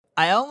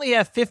I only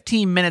have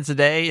 15 minutes a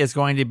day is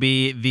going to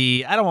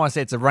be I don't want to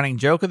say it's a running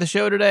joke of the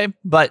show today,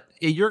 but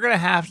you're going to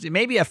have to,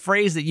 maybe a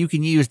phrase that you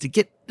can use to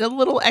get a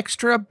little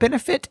extra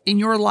benefit in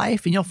your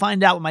life. And you'll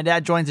find out when my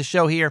dad joins the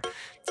show here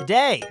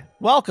today.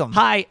 Welcome.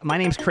 Hi, my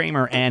name's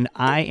Kramer, and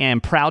I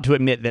am proud to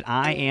admit that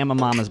I am a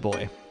mama's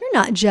boy. You're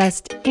not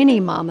just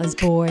any mama's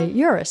boy,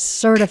 you're a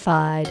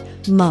certified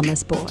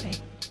mama's boy.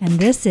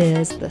 And this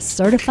is the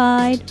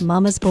Certified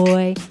Mama's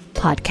Boy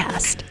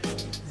Podcast.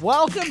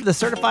 Welcome to the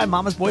Certified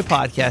Mama's Boy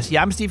Podcast.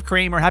 Yeah, I'm Steve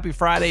Kramer. Happy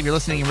Friday if you're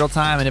listening in real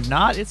time. And if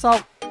not, it's all...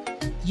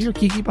 Did you hear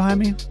Kiki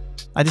behind me?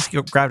 I just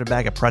grabbed a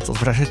bag of pretzels,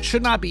 but I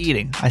should not be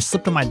eating. I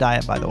slipped on my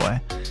diet, by the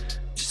way.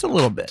 Just a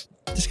little bit.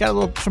 Just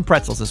got some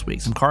pretzels this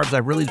week. Some carbs I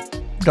really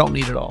don't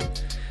need at all.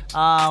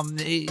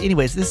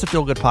 Anyways, this is a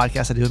feel-good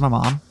podcast I do with my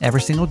mom every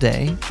single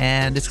day,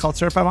 and it's called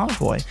Certified Mama's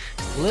Boy.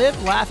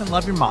 Live, laugh, and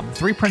love your mom.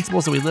 3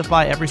 principles that we live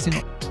by every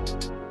single...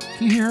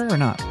 Can you hear her or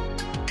not?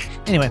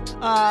 Anyway,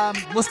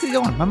 let's get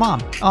going. My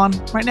mom on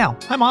right now.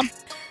 Hi, Mom.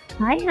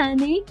 Hi,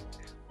 honey.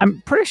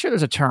 I'm pretty sure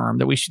there's a term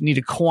that we should need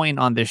to coin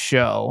on this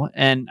show,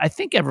 and I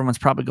think everyone's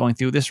probably going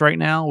through this right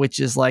now, which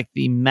is like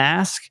the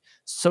mask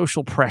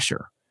social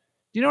pressure.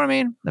 Do you know what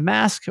I mean? The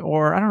mask,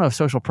 or I don't know if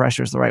social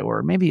pressure is the right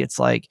word. Maybe it's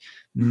like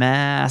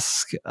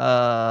mask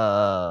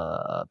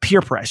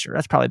peer pressure.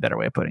 That's probably a better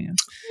way of putting it.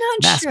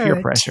 Not mask sure.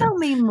 Peer pressure. Tell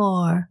me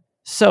more.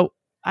 So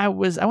I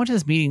went to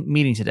this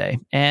meeting today,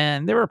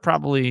 and there were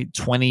probably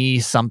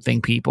 20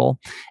 something people.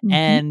 Mm-hmm.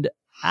 And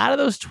out of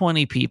those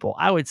 20 people,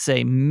 I would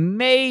say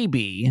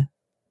maybe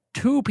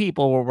 2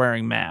 people were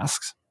wearing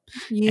masks.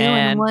 You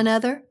and one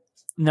other?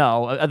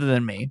 No, other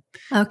than me.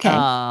 Okay.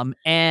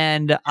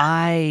 And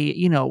I,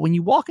 when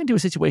you walk into a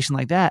situation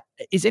like that,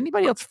 does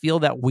anybody else feel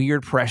that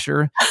weird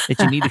pressure that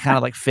you need to kind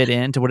of like fit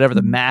into whatever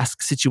the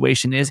mask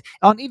situation is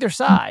on either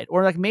side?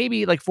 Or like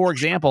maybe like, for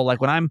example, like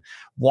when I'm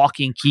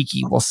walking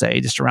Kiki, we'll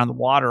say just around the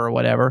water or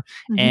whatever,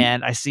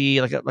 and I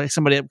see like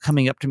somebody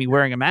coming up to me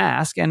wearing a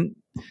mask, and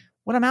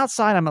when I'm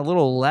outside, I'm a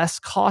little less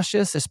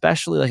cautious,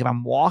 especially like if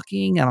I'm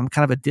walking and I'm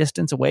kind of a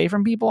distance away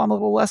from people, I'm a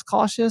little less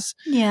cautious.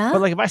 Yeah.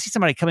 But like if I see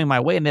somebody coming my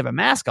way and they have a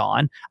mask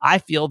on, I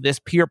feel this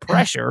peer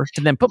pressure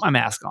to then put my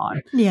mask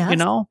on. Yeah.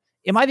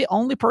 Am I the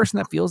only person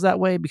that feels that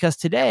way? Because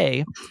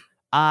today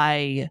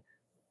I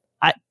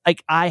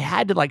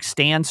had to like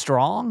stand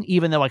strong,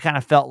 even though I kind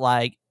of felt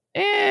like,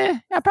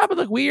 I probably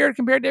look weird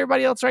compared to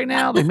everybody else right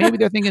now. Like maybe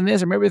they're thinking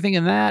this or maybe they're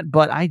thinking that,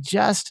 but I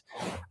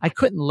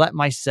couldn't let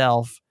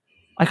myself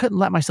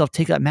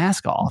take that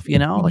mask off,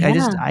 Like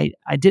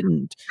I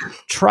didn't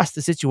trust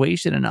the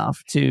situation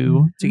enough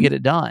to get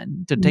it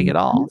done, to take it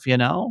off,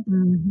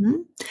 Mm-hmm.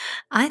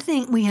 I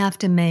think we have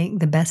to make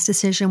the best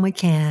decision we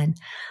can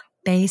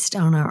based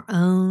on our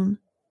own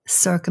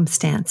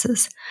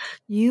circumstances.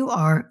 You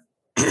are,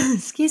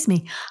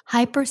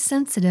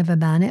 hypersensitive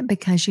about it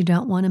because you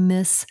don't want to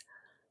miss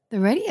the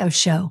radio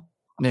show.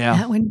 Yeah.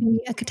 That would be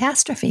a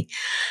catastrophe.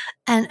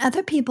 And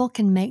other people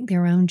can make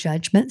their own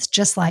judgments,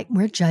 just like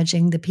we're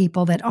judging the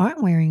people that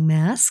aren't wearing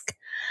masks.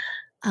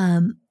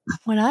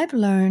 What I've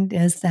learned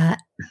is that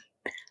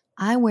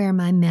I wear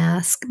my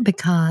mask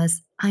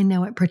because I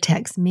know it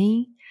protects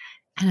me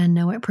and I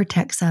know it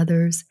protects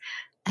others.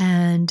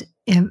 And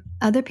if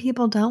other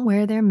people don't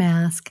wear their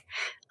mask,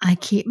 I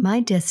keep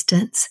my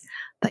distance.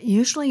 But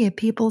usually if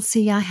people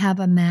see I have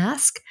a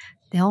mask,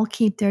 they'll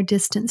keep their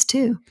distance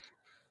too.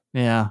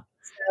 Yeah.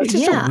 It's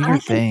just a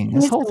weird thing.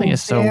 This whole thing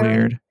is so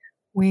weird.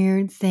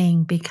 Weird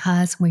thing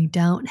because we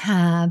don't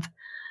have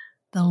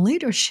the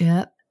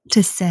leadership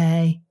to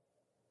say,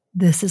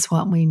 this is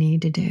what we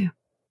need to do.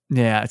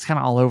 Yeah, it's kind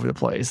of all over the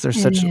place.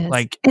 There's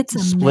it's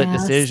split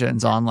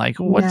decisions on like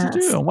what to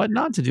do and what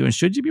not to do, and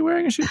should you be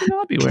wearing or should you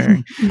not be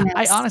wearing.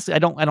 I honestly, I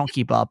don't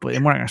keep up with,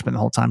 and we're not going to spend the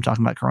whole time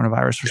talking about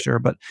coronavirus for sure,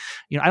 but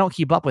I don't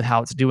keep up with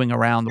how it's doing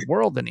around the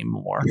world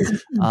anymore.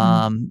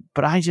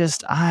 But I'm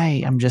just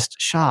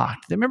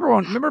shocked.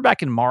 Remember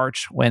back in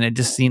March when it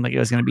just seemed like it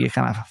was going to be a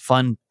kind of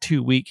fun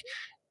 2-week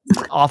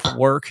off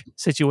work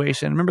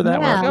situation. Remember that?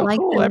 Yeah,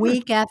 the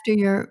week after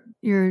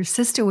your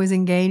sister was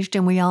engaged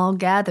and we all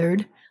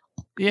gathered.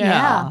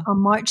 Yeah. On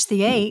March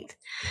the 8th.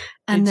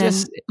 And then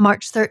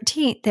March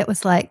 13th, it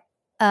was like,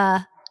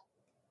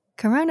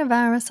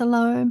 coronavirus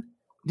alarm.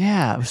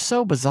 Yeah, it was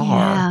so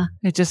bizarre.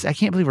 Yeah. I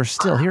can't believe we're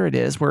still, here it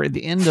is. We're at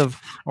the end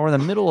of, or the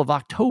middle of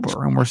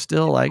October, and we're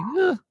still like,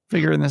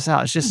 figuring this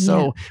out. It's just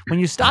so, when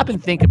you stop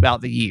and think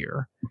about the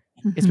year,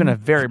 it's been a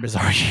very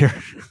bizarre year.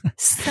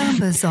 So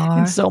bizarre.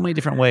 In so many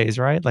different ways,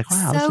 right? Like,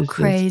 wow. So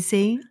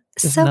crazy.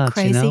 So nuts,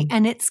 crazy.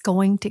 And it's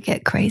going to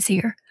get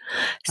crazier.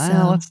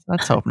 So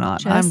let's hope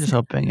not. I'm just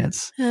hoping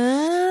it's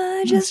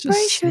just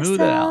brace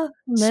yourself.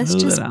 Let's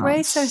just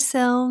brace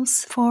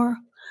ourselves for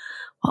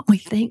what we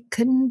think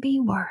couldn't be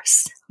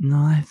worse. No,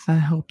 I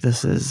hope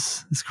this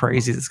is as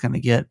crazy as it's going to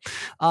get.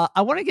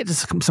 I want to get to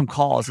some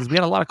calls because we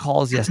had a lot of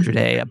calls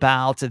yesterday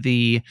about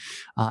the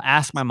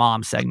Ask My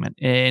Mom segment.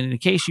 And in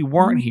case you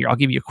weren't here, I'll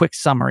give you a quick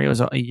summary. It was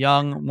a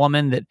young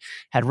woman that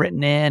had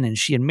written in, and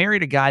she had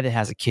married a guy that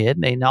has a kid.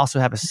 They also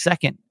have a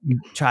second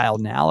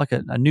child now, like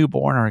a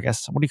newborn, or I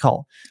guess, what do you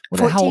call it?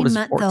 How old is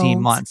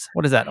 14 months?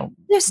 What is that?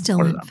 They're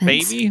still infants. A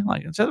baby?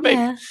 Like, it's a baby.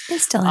 Yeah, they're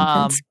still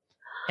infants.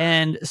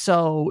 And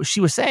so she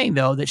was saying,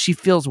 though, that she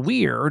feels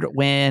weird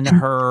when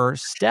her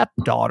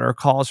stepdaughter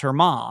calls her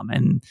mom.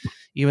 And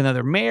even though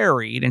they're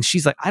married, and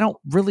she's like, I don't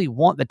really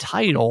want the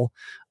title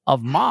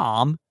of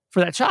mom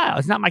for that child.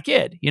 It's not my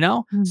kid, you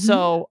know? Mm-hmm.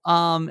 So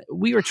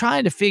we were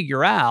trying to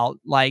figure out,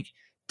 like,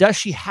 does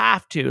she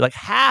have to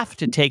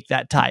take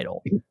that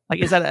title?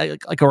 Like, is that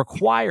a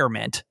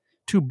requirement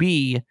to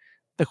be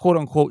the quote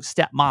unquote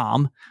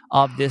stepmom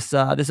of this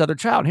other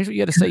child? And here's what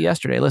you had to say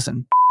yesterday.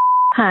 Listen.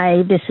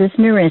 Hi, this is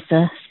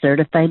Marissa,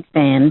 certified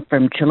fan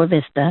from Chula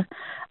Vista.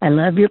 I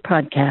love your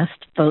podcast,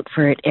 vote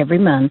for it every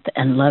month,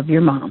 and love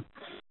your mom.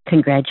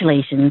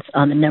 Congratulations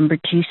on the number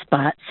 2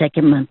 spot,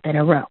 second month in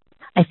a row.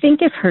 I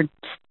think if her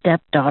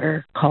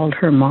stepdaughter called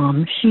her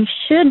mom, she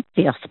should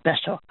feel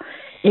special.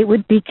 It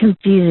would be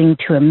confusing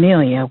to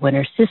Amelia when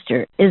her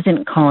sister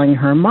isn't calling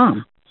her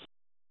mom.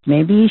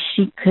 Maybe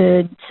she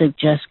could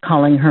suggest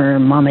calling her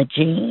Mama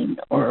Jane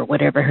or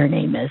whatever her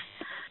name is.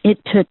 It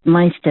took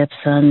my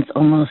stepsons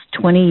almost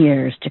 20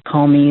 years to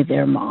call me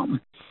their mom.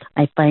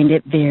 I find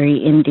it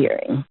very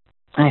endearing.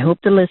 I hope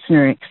the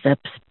listener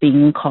accepts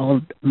being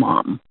called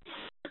mom.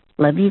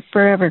 Love you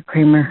forever,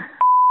 Kramer.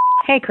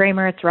 Hey,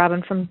 Kramer, it's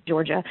Robin from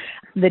Georgia.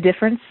 The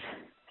difference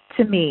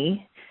to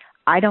me,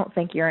 I don't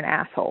think you're an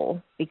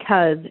asshole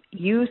because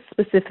you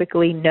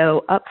specifically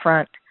know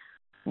upfront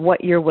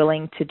what you're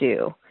willing to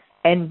do.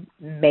 And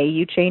may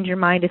you change your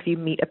mind if you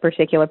meet a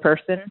particular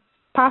person?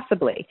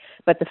 Possibly.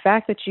 But the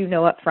fact that you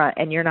know up front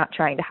and you're not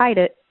trying to hide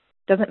it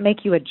doesn't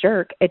make you a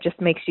jerk. It just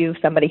makes you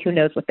somebody who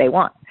knows what they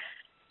want.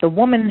 The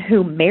woman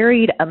who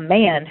married a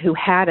man who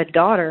had a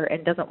daughter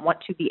and doesn't want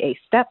to be a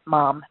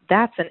stepmom,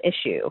 that's an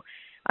issue.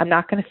 I'm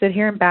not going to sit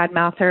here and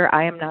badmouth her.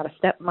 I am not a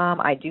stepmom.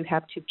 I do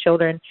have 2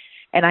 children,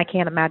 and I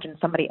can't imagine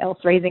somebody else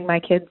raising my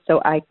kids.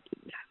 So I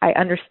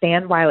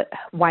understand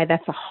why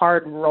that's a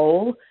hard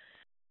role.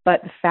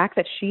 But the fact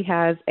that she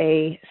has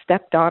a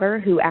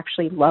stepdaughter who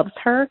actually loves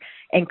her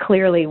and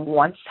clearly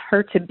wants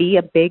her to be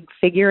a big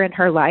figure in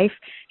her life,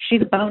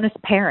 she's a bonus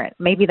parent.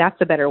 Maybe that's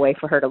a better way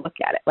for her to look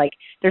at it. Like,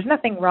 there's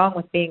nothing wrong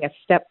with being a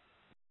step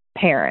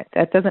parent.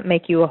 That doesn't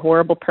make you a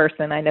horrible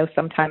person. I know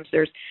sometimes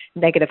there's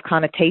negative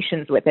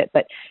connotations with it,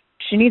 but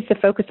she needs to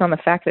focus on the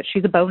fact that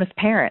she's a bonus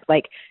parent.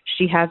 Like,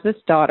 she has this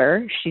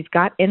daughter, she's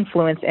got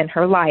influence in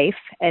her life,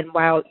 and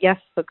while, yes,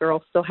 the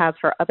girl still has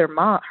her other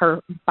mom, her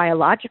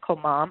biological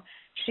mom,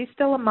 she's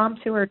still a mom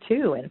to her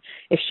too. And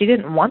if she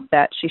didn't want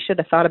that, she should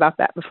have thought about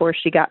that before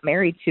she got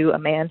married to a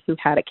man who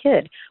had a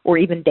kid or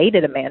even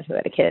dated a man who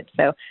had a kid.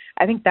 So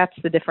I think that's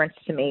the difference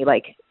to me.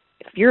 Like,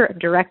 if you're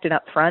direct and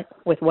upfront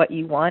with what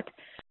you want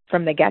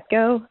from the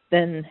get-go,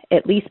 then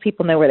at least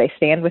people know where they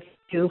stand with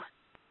you.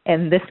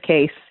 In this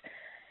case,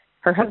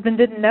 her husband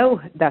didn't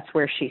know that's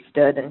where she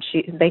stood, and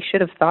they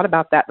should have thought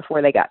about that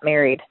before they got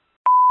married.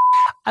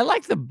 I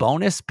like the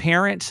bonus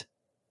parent.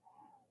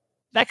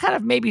 That kind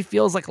of maybe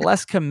feels like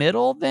less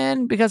committal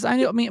then, because I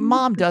mean,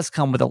 mom does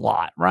come with a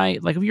lot,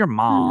 right? Like, if you're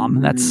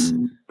mom, that's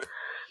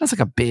like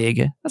a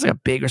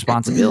big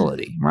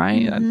responsibility,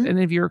 right? Mm-hmm. And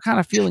if you're kind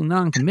of feeling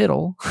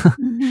non-committal,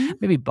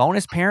 maybe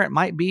bonus parent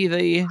might be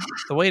the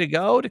way to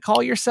go to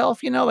call yourself,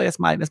 like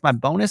that's my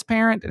bonus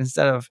parent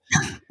instead of.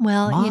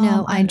 Well,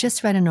 mom. I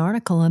just read an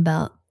article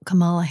about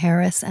Kamala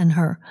Harris and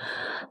her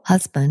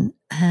husband,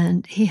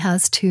 and he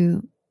has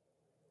 2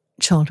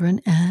 children,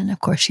 and of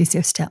course she's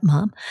their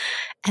stepmom,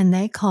 and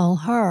they call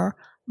her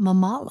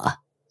Mamala.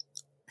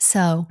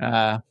 So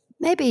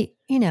maybe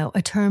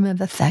a term of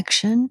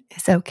affection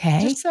is okay.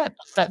 Just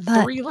that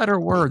 3-letter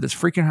word that's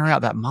freaking her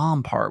out, that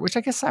mom part, which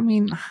I guess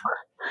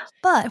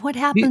But what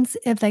happens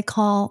if they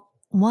call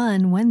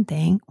one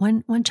thing,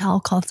 one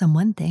child calls them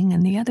one thing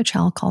and the other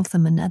child calls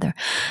them another?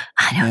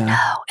 I don't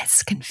know.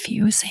 It's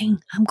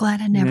confusing. I'm glad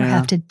I never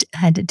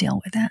had to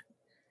deal with that.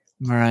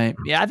 Right.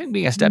 Yeah, I think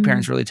being a step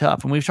parent is really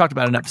tough. And we've talked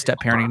about step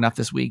parenting enough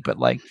this week, but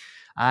like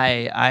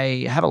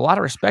I have a lot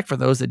of respect for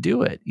those that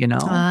do it,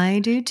 I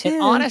do too.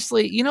 And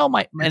honestly,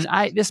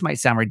 this might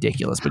sound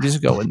ridiculous, but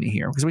just go with me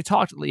here, because we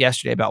talked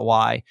yesterday about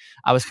why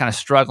I was kind of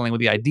struggling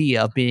with the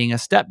idea of being a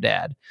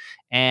stepdad.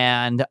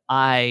 And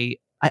I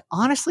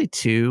honestly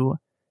too,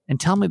 and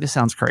tell me this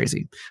sounds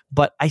crazy,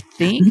 but I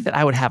think that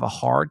I would have a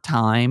hard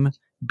time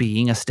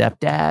being a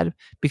stepdad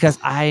because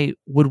I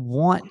would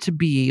want to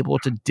be able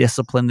to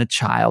discipline the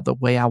child the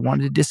way I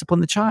wanted to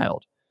discipline the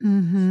child.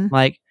 Mm-hmm.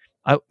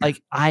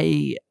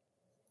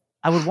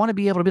 I would want to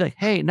be able to be like,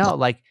 hey, no,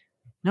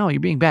 you're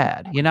being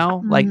bad.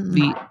 Like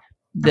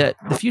the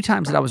few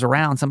times that I was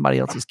around somebody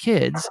else's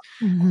kids,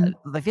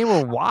 like they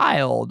were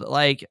wild.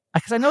 Like,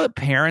 because I know that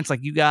parents, like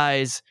you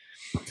guys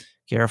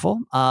careful.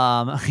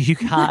 You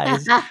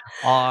guys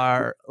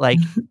are like,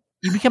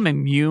 you become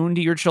immune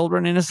to your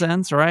children in a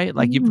sense, right?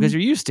 Like because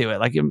you're used to it.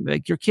 Like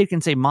your kid can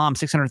say "mom"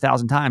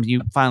 600,000 times,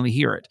 you finally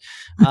hear it.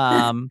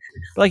 But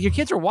like your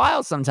kids are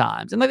wild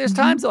sometimes, and like there's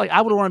times that like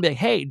I would want to be like,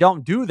 "Hey,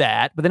 don't do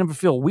that," but then it would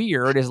feel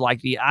weird. Is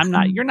like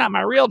you're not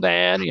my real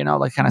dad,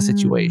 like kind of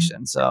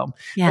situation. So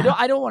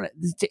I don't want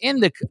to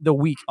end the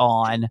week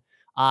on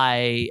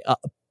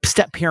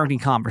step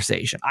parenting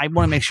conversation. I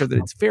want to make sure that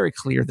it's very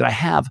clear that I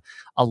have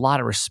a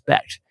lot of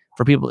respect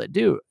for people that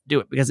do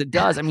it, because it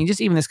does. I mean, just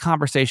even this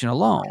conversation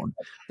alone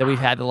that we've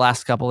had the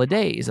last couple of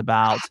days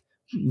about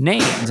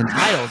names and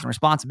titles and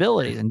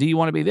responsibilities and do you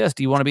want to be this?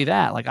 Do you want to be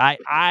that? Like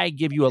I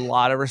give you a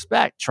lot of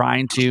respect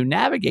trying to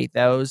navigate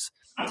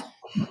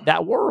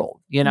that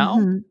world,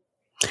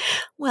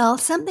 Well,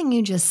 something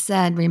you just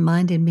said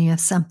reminded me of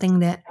something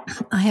that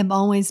I have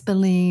always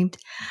believed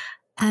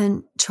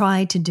and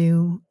tried to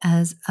do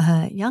as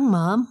a young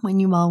mom when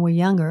you all were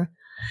younger.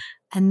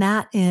 And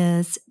that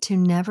is to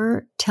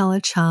never tell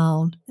a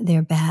child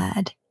they're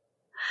bad.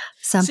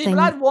 See, but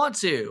I'd want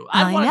to.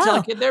 I want to tell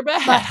a kid they're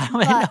bad.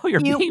 I know you're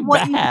being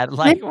bad.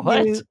 Like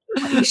what?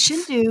 What you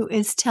should do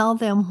is tell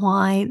them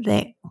why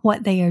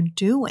what they are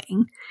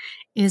doing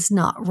is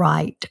not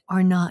right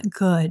or not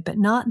good, but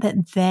not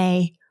that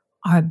they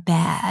are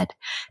bad.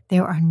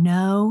 There are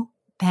no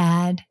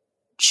bad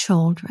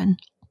children.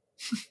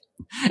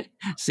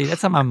 See,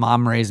 that's how my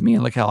mom raised me,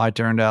 and look how I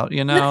turned out.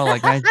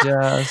 Like I'm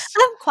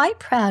quite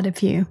proud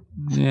of you.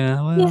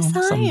 Yeah, well, yes,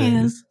 I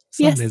am.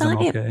 Some days I'm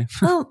okay.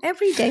 Oh,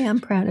 every day I'm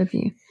proud of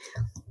you.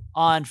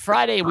 On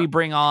Friday, we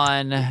bring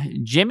on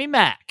Jimmy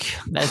Mack.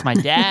 That is my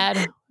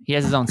dad. He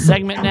has his own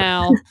segment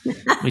now.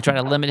 We try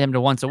to limit him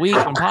to once a week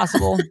when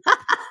possible.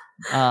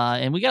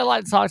 And we got a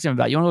lot to talk to him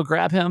about. You want to go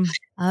grab him?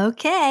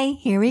 Okay,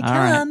 here he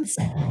comes.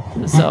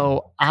 Right.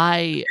 So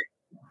I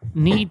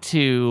need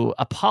to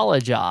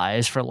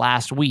apologize for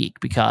last week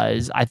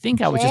because I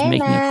think I was just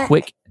making a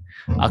quick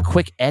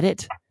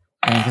edit,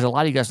 and because a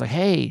lot of you guys are like,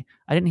 hey,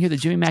 I didn't hear the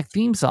Jimmy Mack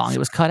theme song, it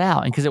was cut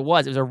out, and because it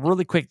was a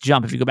really quick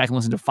jump if you go back and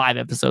listen to 5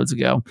 episodes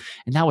ago,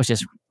 and that was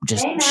just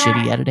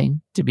shitty editing,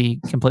 to be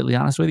completely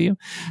honest with you.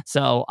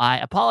 So I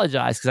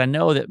apologize because I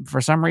know that for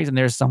some reason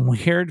there's some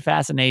weird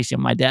fascination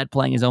with my dad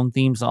playing his own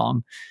theme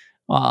song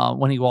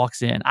when he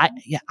walks in.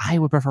 I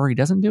would prefer he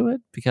doesn't do it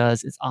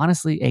because it's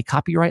honestly a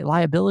copyright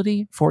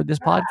liability for this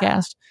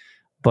podcast.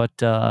 But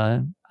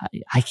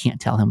I can't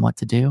tell him what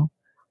to do.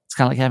 It's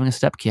kind of like having a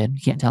stepkid.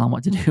 You can't tell him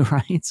what to do,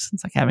 right? It's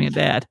like having a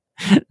dad,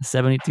 a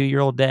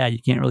 72-year-old dad. You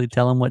can't really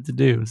tell him what to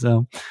do.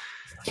 So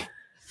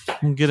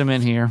we'll get him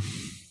in here.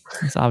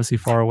 He's obviously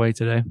far away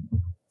today.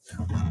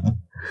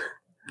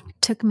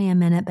 Took me a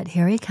minute, but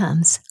here he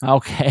comes.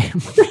 Okay.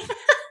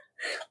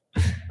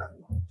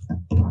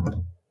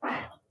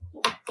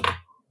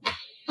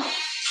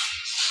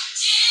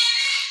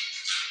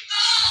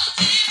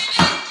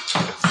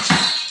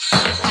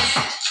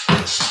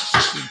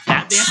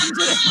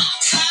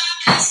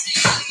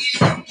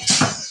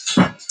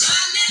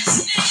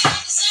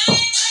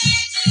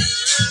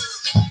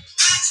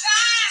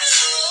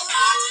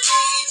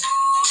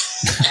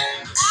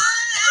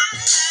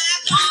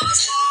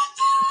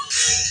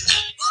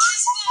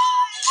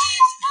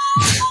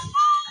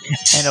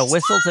 And a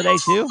whistle today,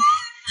 too?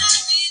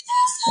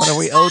 What are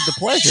we owed the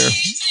pleasure?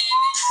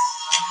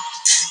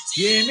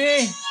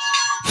 Jimmy!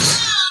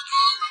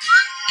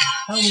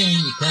 How long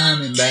you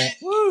coming back?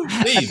 Woo,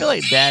 I feel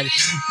like Dad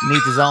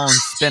needs his own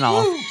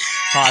spin-off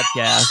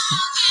podcast.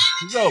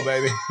 Here we go,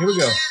 baby. Here we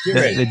go. Get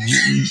ready. The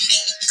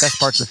best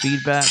part's the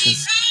feedback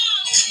is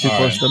too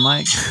close to the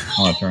mic.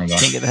 I want to turn it off.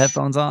 Can't get the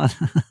headphones on.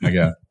 I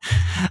got it.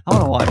 I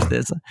want to watch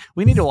this.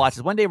 We need to watch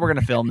this. One day we're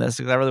going to film this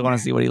because I really want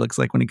to see what he looks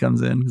like when he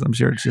comes in because I'm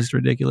sure it's just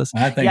ridiculous.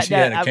 I think she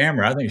had a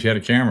camera. I think she had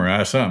a camera.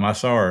 I saw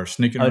her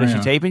sneaking around. Oh, did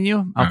she taping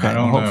you? Okay, I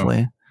don't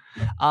hopefully. know.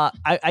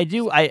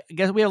 I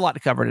guess we have a lot to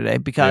cover today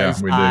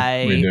because we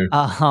do.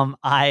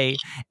 I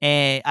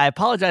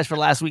apologize for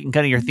last week and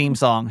cutting your theme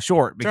song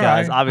short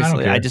because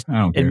obviously I just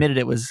admitted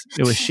it was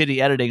shitty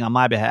editing on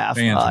my behalf.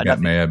 Fans got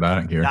mad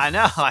about it. I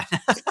know.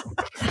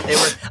 They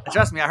were.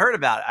 Trust me, I heard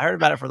about it. I heard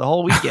about it for the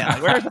whole weekend.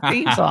 Like, where's the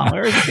theme song?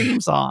 Where's the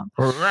theme song?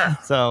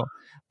 So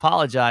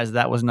apologize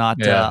that was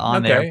not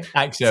on there.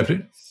 I accept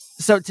it.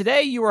 So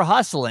today you were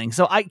hustling.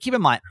 So I keep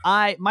in mind,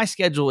 my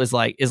schedule is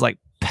like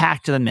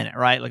packed to the minute,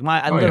 right? Like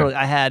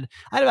I had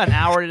about an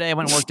hour today. I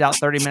went and worked out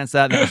 30 minutes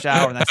out in the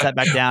shower, and I sat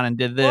back down and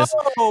did this.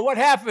 Oh, what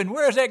happened?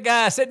 Where's that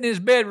guy sitting in his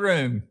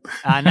bedroom?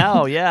 I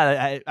know,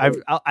 yeah.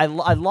 I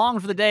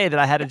longed for the day that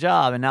I had a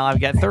job, and now I've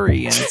got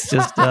 3, and it's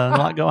just a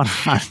lot going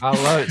on.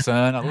 I love it,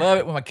 son. I love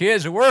it when my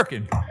kids are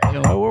working.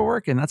 We're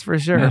working, that's for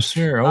sure. Yes,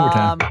 sure.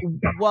 Overtime.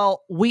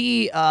 Well,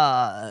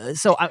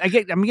 so I'm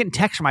getting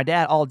texts from my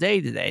dad all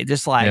day today,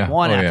 just like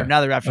one after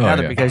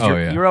another because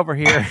you're over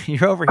here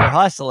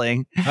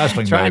hustling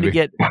trying to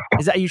get.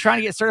 Are you trying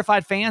to get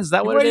certified fans? Is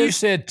that what it is? You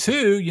said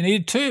 2. You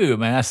need 2,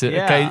 man. I said,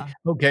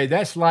 okay.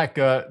 That's like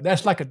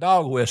a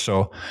dog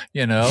whistle.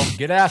 Get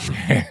out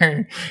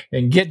there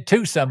and get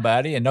to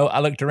somebody. And I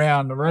looked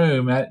around the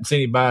room. I didn't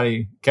see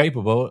anybody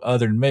capable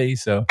other than me.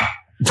 So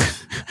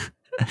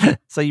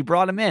So you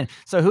brought him in.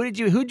 So who'd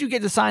you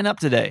get to sign up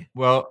today?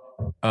 Well,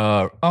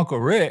 Uncle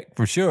Rick,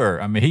 for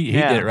sure. I mean, he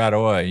did it right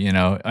away.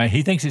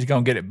 He thinks he's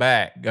going to get it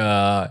back.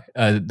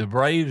 The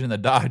Braves and the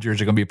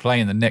Dodgers are going to be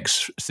playing the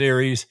next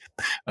series.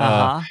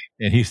 And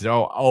he said,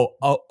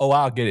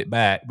 I'll get it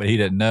back. But he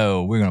didn't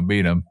know we're going to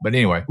beat them. But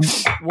anyway,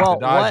 well,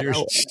 the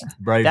Dodgers,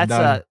 Braves, and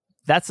Dodgers.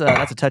 That's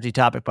a touchy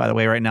topic, by the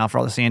way, right now for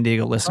all the San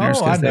Diego listeners,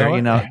 because I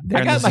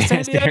got my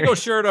San Diego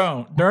shirt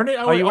on. Darn it!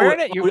 Are you wearing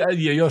it?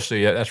 Yeah, you'll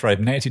see it. That's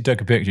right. Nancy took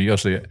a picture. You'll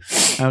see it.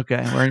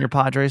 Okay, wearing your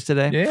Padres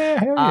today. Yeah,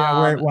 hell yeah.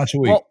 I wear it once a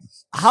week. Well,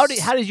 how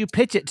did you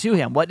pitch it to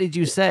him? What did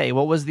you say?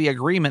 What was the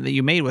agreement that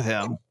you made with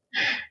him?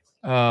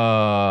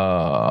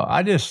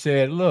 I just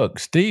said, look,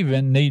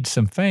 Steven needs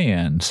some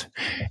fans,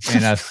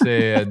 and I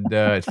said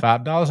it's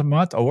 $5 a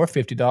month or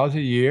 $50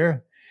 a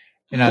year,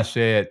 and I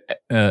said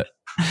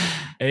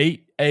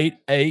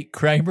 888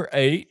 Kramer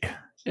 8.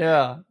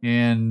 Yeah.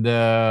 And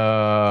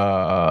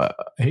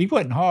he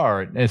wasn't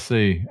hard. Let's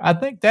see. I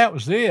think that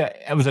was it.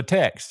 It was a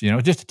text,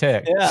 just a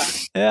text. Yeah.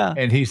 Yeah.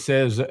 And he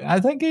says, I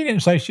think he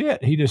didn't say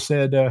shit. He just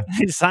said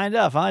he signed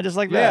up, huh? Just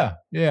like that.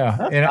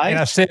 Yeah. And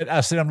I said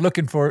I'm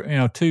looking for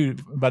 2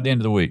 by the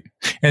end of the week.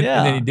 And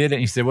then he did it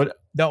and he said, well,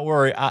 don't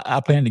worry, I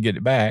plan to get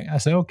it back. I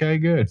said, okay,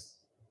 good.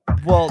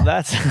 Well,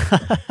 that's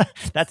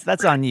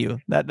on you.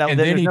 And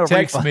then he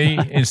texted me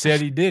and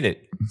said he did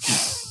it.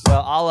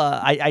 Well,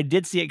 I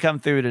did see it come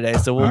through today,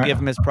 so we'll give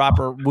him his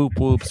proper whoop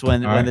whoops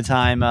when the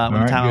time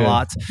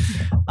allots.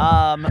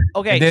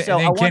 Okay, and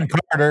then Ken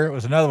Carter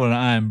was another one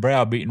I'm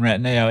browbeating right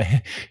now.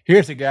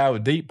 Here's a guy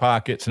with deep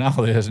pockets and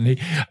all this, and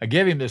I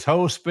give him this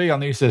whole spiel,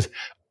 and he says,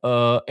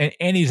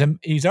 and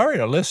he's already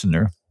a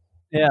listener.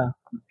 Yeah,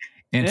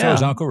 and so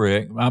is Uncle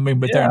Rick. I mean,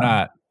 but they're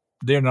not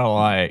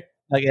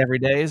like every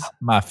day's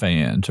my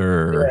fans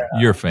or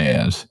your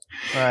fans.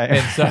 Right.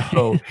 And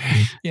so,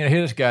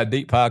 here's this guy,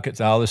 deep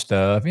pockets, all this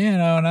stuff, and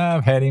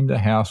I've had him to the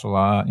house a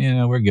lot,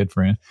 we're good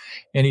friends.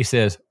 And he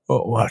says,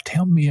 well,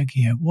 tell me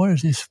again, what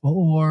is this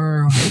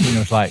for?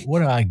 It's like, what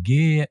do I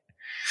get?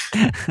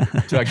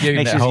 So I give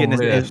him that whole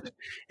list.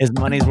 His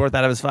money's worth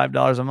out of his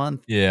 $5 a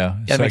month. Yeah.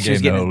 So make sure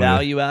he's getting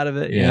value out of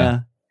it. Yeah.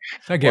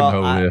 So I gave him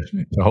the whole list.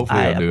 So hopefully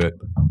I'll do it.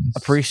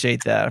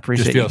 Appreciate that.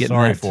 Just feel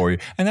sorry for you.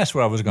 And that's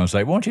what I was going to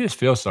say. Why don't you just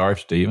feel sorry,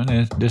 Steven,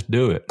 and just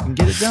do it. And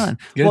get it done.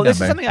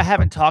 This is something I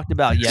haven't talked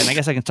about yet, and I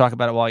guess I can talk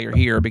about it while you're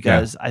here,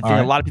 because I think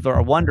a lot of people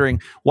are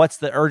wondering what's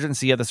the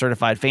urgency of the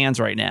certified fans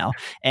right now.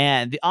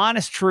 And the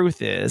honest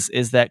truth is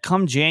that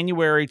come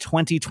January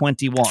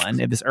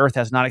 2021, if this earth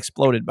has not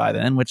exploded by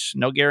then, which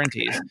no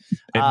guarantees.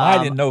 It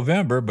might in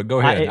November, but go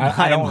ahead.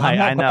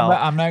 I know.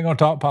 I'm not going to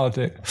talk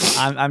politics.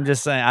 I'm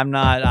just saying I'm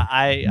not.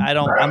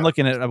 I'm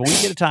looking at a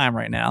week at a time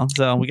right now.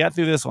 So we got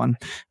through this one.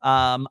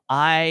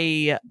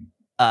 I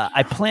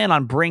plan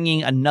on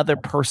bringing another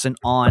person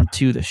on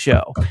to the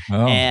show.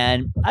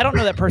 And I don't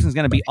know that person's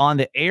going to be on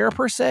the air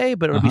per se,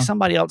 but it would be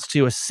somebody else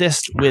to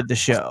assist with the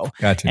show.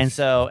 Gotcha. And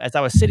so as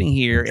I was sitting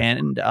here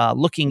and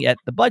looking at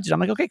the budget, I'm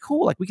like, okay,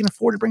 cool. Like we can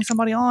afford to bring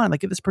somebody on,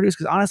 like get this produced,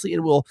 because honestly, it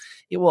will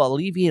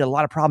alleviate a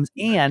lot of problems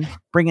and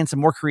bring in some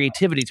more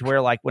creativity to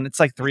where, like, when it's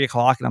like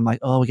 3:00 and I'm like,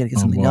 oh, we got to get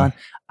something done,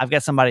 I've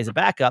got somebody as a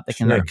backup that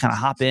can kind of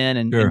hop in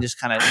and just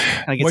kind of get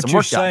some work done. What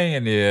you're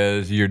saying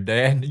is your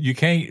dad, you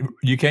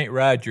can't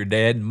ride your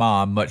dad and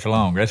mom much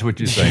longer. That's what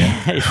you're saying.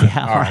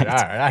 All right.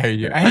 I hear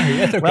you.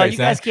 That's okay. Well, you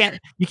guys can't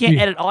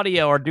edit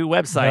audio or do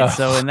websites.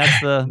 And that's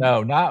the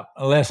no, not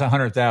less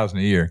 $100,000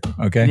 a year.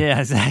 Okay. Yeah,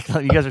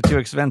 exactly. You guys are too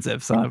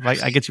expensive. So if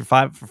I get you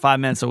for 5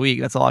 minutes a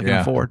week, that's all I can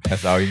afford.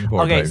 That's all you can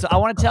afford. Okay, baby. so I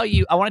want to tell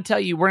you.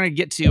 We're going to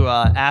get to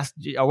ask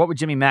what would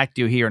Jimmy Mack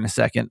do here in a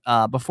second.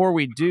 Before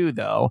we do,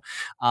 though,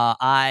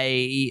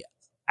 I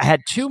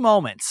had two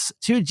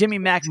Jimmy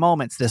Mack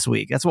moments this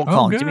week. That's what we'll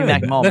call them, Jimmy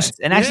Mack moments.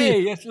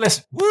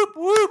 Let's whoop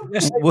whoop.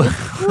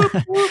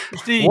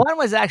 One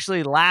was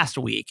actually last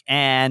week,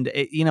 and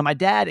my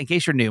dad. In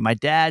case you're new, my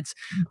dad's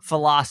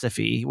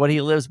philosophy, what he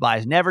lives by,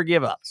 is never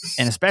give up.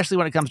 And especially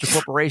when it comes to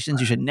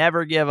corporations, you should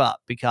never give up,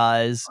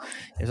 because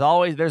there's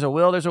a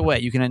will, there's a way.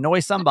 You can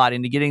annoy somebody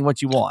into getting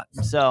what you want.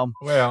 So,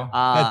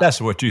 that's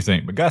what you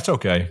think, but that's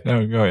okay.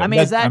 No, go ahead. I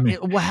mean,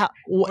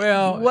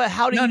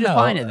 how do you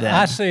define it then?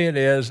 I see it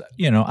as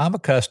I'm a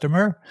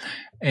customer,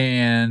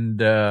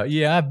 and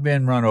I've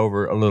been run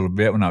over a little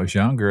bit when I was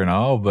younger and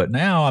all, but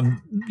now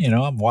I'm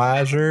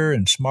wiser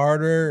and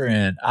smarter,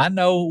 and I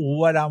know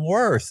what I'm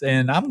worth,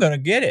 and I'm going to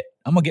get it.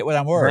 I'm going to get what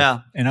I'm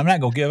worth, and I'm not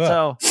going to give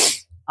up. So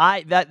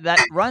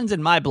that runs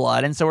in my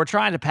blood, and so we're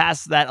trying to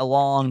pass that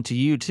along to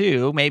you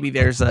too. Maybe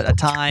there's a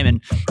time,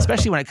 and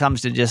especially when it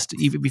comes to just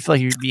if you feel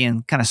like you're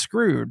being kind of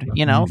screwed,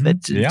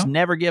 to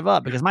never give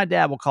up, because my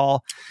dad will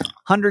call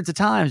hundreds of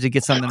times to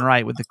get something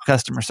right with the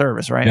customer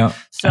service, right? Yeah.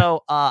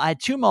 So I had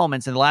two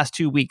moments in the last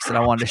 2 weeks that I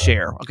wanted to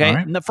share. Okay,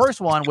 and the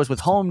first one was with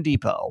Home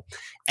Depot,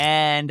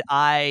 and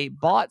I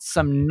bought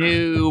some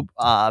new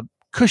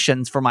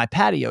cushions for my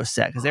patio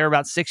set because they were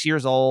about 6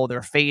 years old.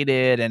 They're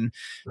faded and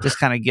just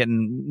kind of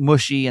getting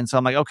mushy. And so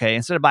I'm like, okay,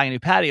 instead of buying a new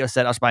patio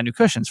set, I'll just buy new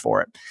cushions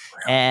for it.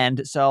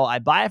 And so I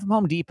buy it from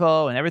Home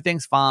Depot and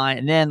everything's fine.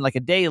 And then like a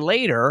day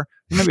later,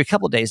 maybe a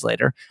couple of days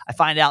later, I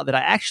find out that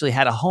I actually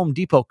had a Home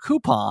Depot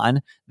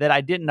coupon that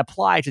I didn't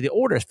apply to the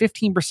order. It's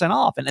 15%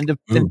 off. And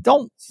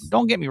don't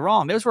get me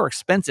wrong, those were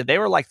expensive. They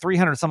were like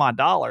 $300 some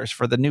odd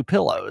for the new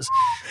pillows.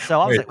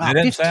 So I was like, wow, it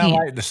doesn't 15. sound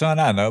like the son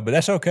I know, but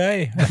that's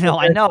okay. No,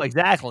 I know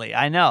exactly.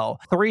 I know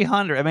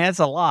 300. I mean, that's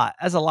a lot.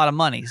 That's a lot of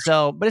money.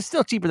 So, but it's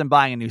still cheaper than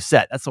buying a new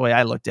set. That's the way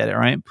I looked at it,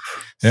 right?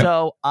 Yep.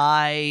 So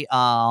I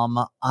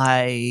was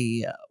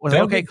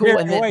like, okay, cool.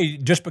 And then,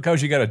 just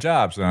because you got a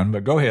job, son.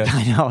 But go ahead.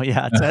 I know,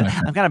 yeah.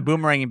 I'm kind of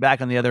boomeranging back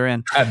on the other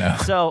end. I know.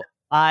 So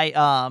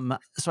I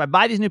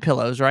buy these new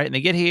pillows, right? And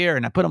they get here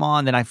and I put them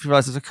on, then I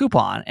realize there's a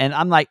coupon. And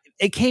I'm like,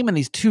 it came in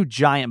these 2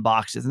 giant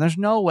boxes and there's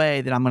no way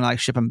that I'm going to like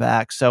ship them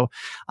back. So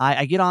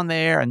I get on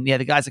there and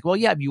the guy's like, well,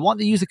 yeah, if you want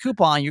to use the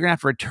coupon, you're going to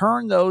have to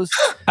return those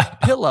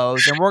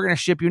pillows and we're going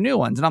to ship you new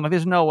ones. And I'm like,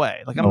 there's no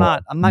way. Like, I'm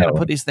not going to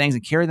put these things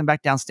and carry them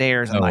back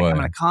downstairs. I'm in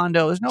a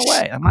condo. There's no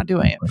way. I'm not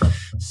doing it.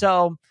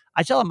 So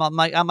I tell him, I'm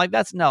like, I'm not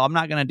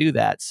going to do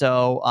that.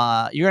 So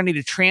you're going to need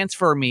to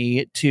transfer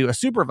me to a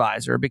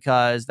supervisor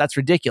because that's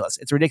ridiculous.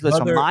 It's ridiculous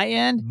from my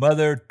end.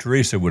 Mother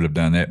Teresa would have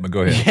done that, but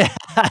go ahead.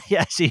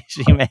 Yeah, she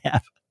may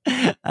have.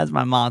 That's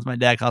my mom's. My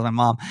dad calls my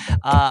mom.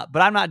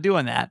 But I'm not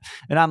doing that.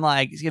 And I'm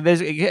like,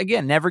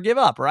 again, never give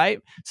up, right?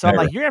 So I'm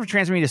like, you're going to have to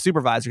transfer me to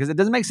supervisor because it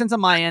doesn't make sense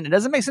on my end. It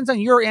doesn't make sense on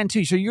your end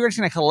too. So you're just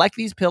going to collect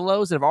these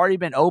pillows that have already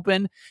been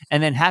opened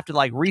and then have to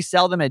like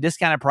resell them at a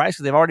discounted price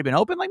because they've already been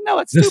opened? Like, no,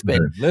 it's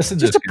stupid. Listen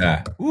to this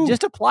guy.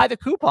 Just apply the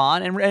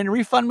coupon and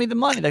refund me the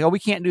money. They go, we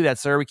can't do that,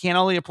 sir. We can't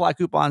only apply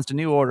coupons to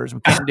new orders.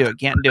 We can't do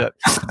it.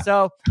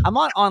 So I'm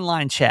on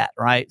online chat,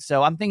 right?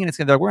 So I'm thinking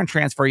we're going to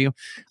transfer you.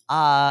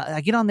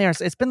 I get on there.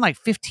 It's been like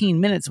 15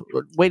 minutes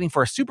waiting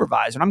for a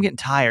supervisor and I'm getting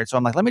tired. So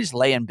I'm like, let me just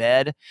lay in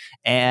bed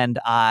and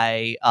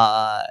I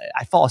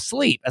fall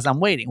asleep as I'm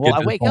waiting. Well,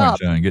 I wake up.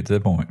 John, get to the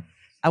point.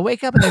 I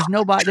wake up and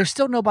there's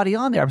still nobody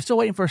on there. I'm still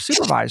waiting for a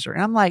supervisor.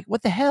 And I'm like,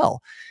 what the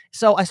hell?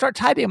 So I start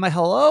typing. I'm like,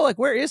 hello? Like,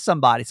 where is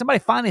somebody? Somebody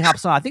finally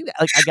hops on. I think that,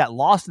 like, I got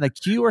lost in the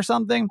queue or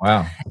something.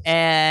 Wow.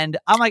 And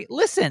I'm like,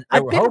 listen,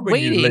 I've been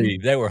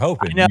waiting. They were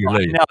hoping you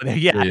leave.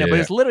 I know, but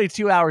it's literally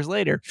 2 hours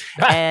later.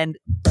 And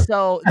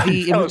so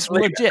it was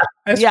legit.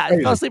 I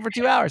fell asleep for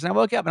 2 hours and I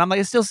woke up and I'm like,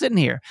 it's still sitting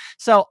here.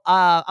 So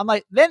I'm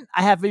like, then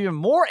I have even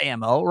more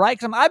ammo, right?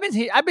 Because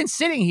I've been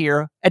sitting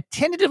here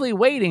tentatively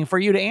waiting for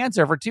you to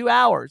answer for 2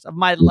 hours of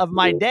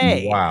my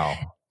day. Wow.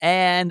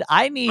 And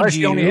I need Plus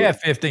you only have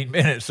 15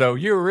 minutes, so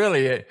you're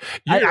really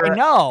I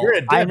know. You're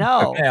a deficit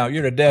now.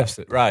 You're a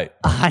deficit, right?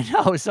 I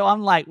know. So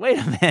I'm like, wait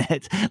a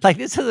minute, like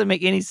this doesn't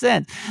make any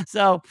sense.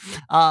 So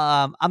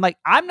I'm like,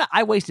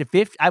 I wasted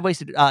 2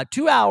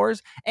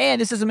 hours,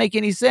 and this doesn't make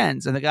any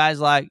sense. And the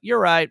guy's like, you're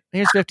right.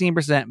 Here's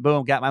 15%.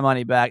 Boom, got my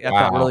money back. I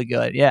felt really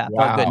good. Yeah,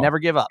 felt good. Never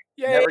give up.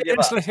 Yeah,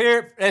 let's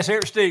hear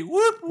it, Steve.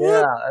 Whoop, whoop.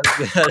 Yeah, that's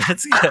good.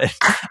 That's good.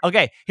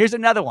 Okay, here's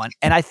another one,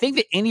 and I think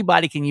that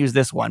anybody can use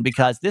this one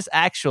because this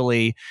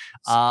actually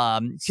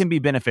can be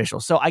beneficial.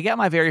 So I got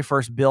my very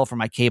first bill from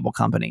my cable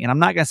company, and I'm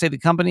not going to say the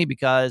company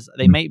because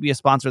they may be a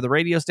sponsor of the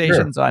radio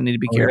station, so I need to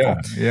be careful.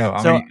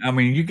 Yeah. I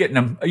mean, you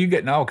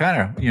getting all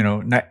kind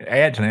of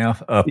ads now.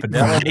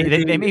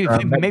 They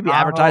may be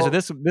advertised with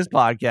this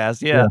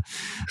podcast. Yeah.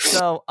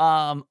 So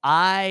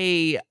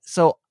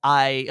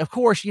I, of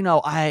course,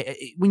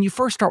 when you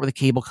first start with a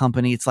cable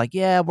company, it's like,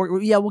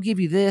 we'll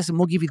give you this and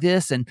we'll give you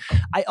this. And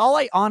all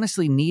I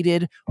honestly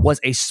needed was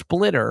a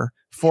splitter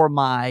for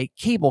my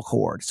cable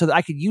cord so that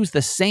I could use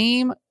the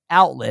same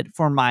outlet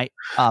for my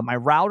my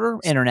router,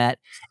 internet,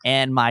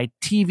 and my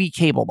TV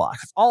cable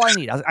box. That's all I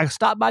need. I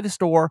stop by the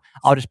store.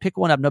 I'll just pick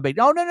one up. No big.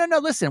 No.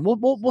 Listen,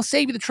 we'll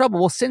save you the trouble.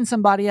 We'll send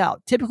somebody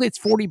out. Typically, it's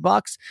 $40,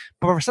 but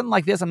for something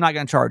like this, I'm not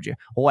going to charge you.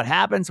 Well, what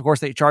happens? Of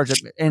course, they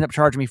end up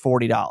charging me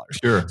 $40.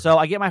 Sure. So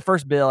I get my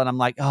first bill, and I'm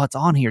like, oh, it's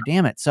on here.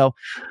 Damn it. So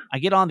I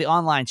get on the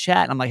online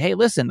chat, and I'm like, hey,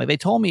 listen, like they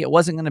told me it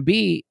wasn't going to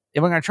be. They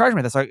weren't going to charge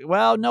me this. Like,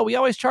 well, no, we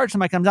always charge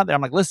somebody comes out there.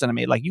 I'm like, listen to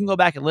me. Like, you can go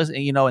back and listen,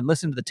 and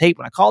listen to the tape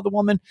when I called the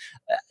woman.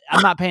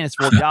 I'm not paying this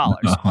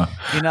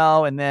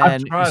 $40, and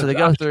then so they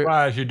go through. I'm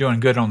surprised you're doing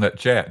good on that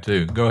chat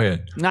too. Go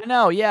ahead. I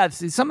know, yeah.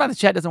 Sometimes the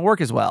chat doesn't work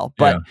as well,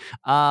 but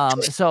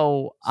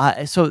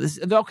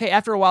okay.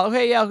 After a while,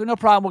 okay, yeah, no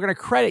problem. We're going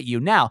to credit you.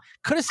 Now,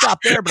 could have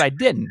stopped there, but I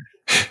didn't.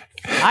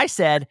 I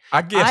said,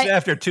 I guess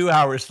after 2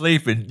 hours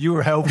sleeping, you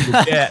were hoping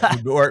the chat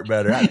would work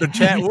better. The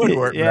chat would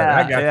work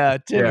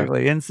better.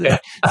 Typically. Yeah.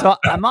 So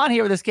I'm on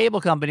here with this cable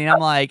company, and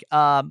I'm like,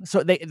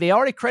 so they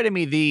already credited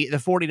me the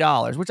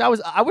 $40, which I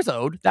was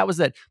owed. That was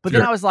it. But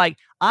then I was like,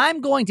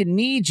 I'm going to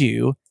need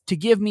you to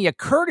give me a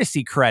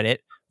courtesy credit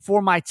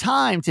for my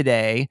time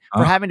today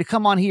for having to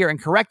come on here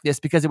and correct this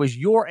because it was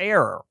your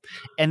error.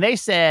 And they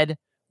said,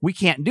 we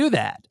can't do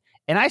that.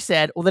 And I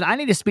said, well, then I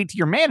need to speak to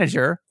your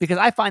manager because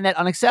I find that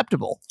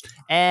unacceptable.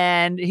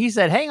 And he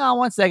said, hang on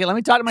one second. Let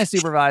me talk to my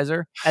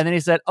supervisor. And then he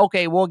said,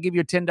 okay, we'll give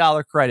you a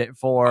 $10 credit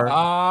for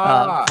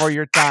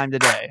your time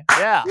today.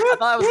 Yeah, I thought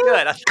that was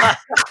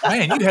good.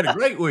 Man, you had a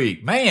great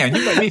week. Man,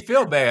 you made me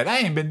feel bad. I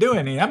ain't been doing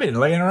anything. I've been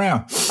laying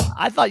around.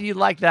 I thought you'd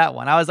like that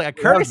one. I was like, a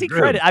courtesy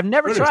credit. I've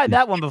never tried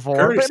that one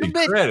before.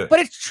 But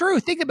it's true.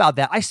 Think about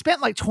that. I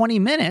spent like 20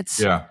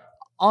 minutes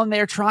on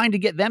there trying to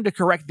get them to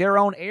correct their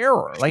own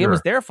error. Like it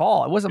was their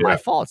fault. It wasn't my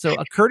fault. So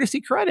a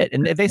courtesy credit.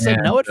 And they said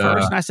no at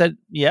first. And I said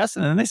yes.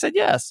 And then they said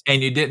yes.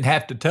 And you didn't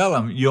have to tell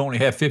them you only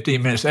have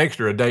 15 minutes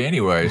extra a day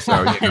anyway. So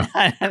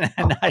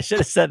and I should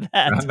have said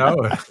that. I know.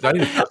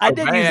 I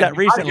did use that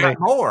recently.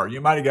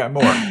 You might have got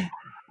more.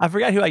 I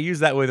forgot who I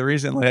used that with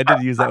recently. I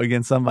did use that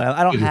against somebody.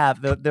 I don't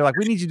have. They're like,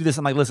 we need you to do this.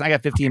 I'm like, listen, I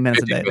got 15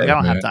 minutes a day. Like, I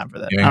don't have time for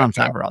that. I don't have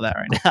time for all that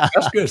right now.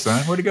 That's good,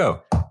 son. Where'd it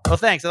go? Well,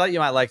 thanks. I thought you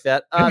might like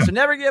that. So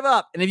never give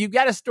up. And if you've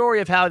got a story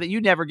of how that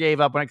you never gave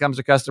up when it comes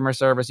to customer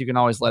service, you can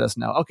always let us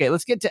know. Okay,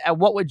 let's get to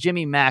what would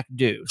Jimmy Mack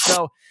do?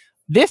 So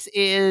this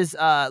is,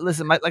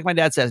 listen, like my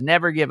dad says,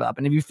 never give up.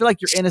 And if you feel like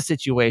you're in a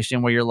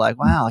situation where you're like,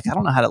 wow, like I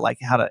don't know how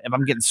to, if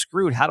I'm getting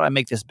screwed, how do I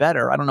make this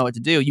better? I don't know what to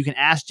do. You can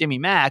ask Jimmy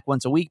Mack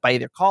once a week by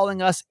either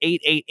calling us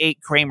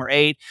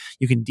 888-Kramer8.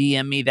 You can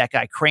DM me, that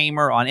guy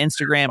Kramer, on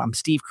Instagram. I'm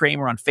Steve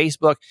Kramer on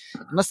Facebook.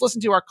 And let's listen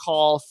to our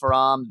call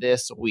from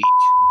this week.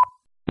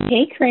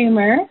 Hey,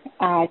 Kramer.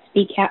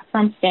 Speak Cat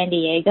from San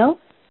Diego.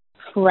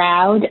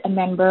 Proud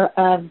member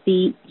of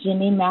the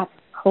Jimmy Mack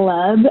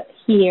Club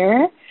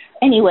here.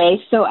 Anyway,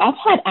 so I've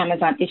had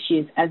Amazon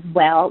issues as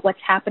well. What's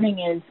happening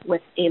is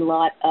with a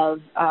lot of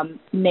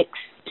mixed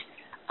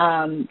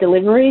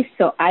deliveries.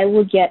 So I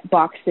will get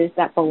boxes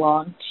that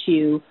belong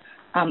to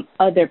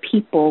other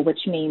people,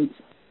 which means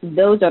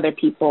those other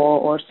people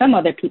or some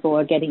other people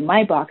are getting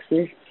my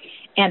boxes.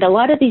 And a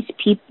lot of these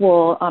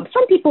people,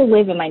 some people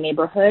live in my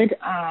neighborhood,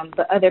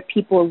 but other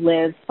people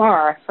live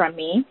far from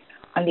me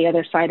on the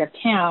other side of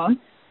town.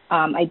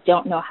 I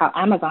don't know how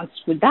Amazon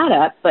screwed that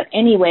up. But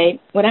anyway,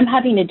 what I'm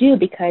having to do,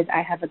 because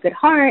I have a good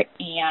heart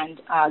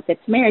and good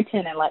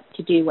Samaritan and like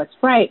to do what's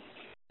right,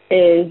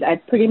 is I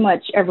pretty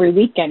much every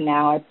weekend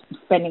now, I'm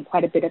spending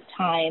quite a bit of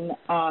time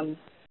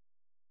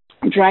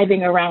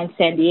driving around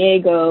San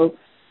Diego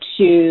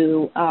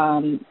to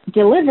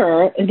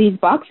deliver these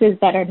boxes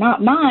that are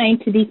not mine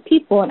to these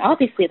people. And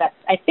obviously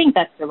I think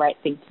that's the right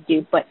thing to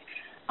do. But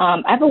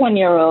I have a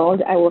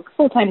 1-year-old. I work a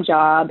full-time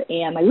job,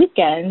 and my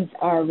weekends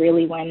are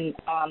really when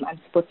I'm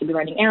supposed to be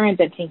running errands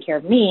and taking care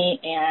of me.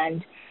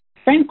 And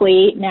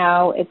frankly,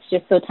 now it's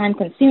just so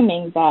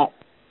time-consuming that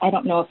I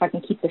don't know if I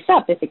can keep this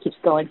up if it keeps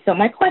going. So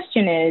my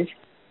question is,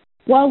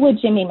 what would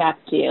Jimmy Mack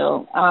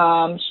do?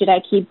 Should I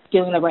keep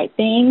doing the right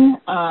thing,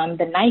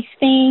 the nice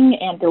thing,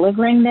 and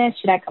delivering this?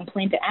 Should I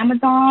complain to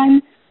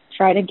Amazon,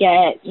 try to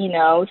get,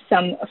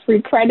 some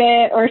free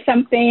credit or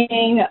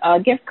something, a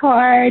gift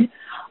card?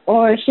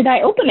 Or should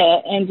I open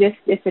it and just,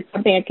 if it's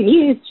something I can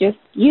use, just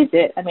use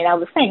it? I mean, I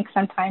was saying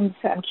sometimes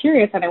I'm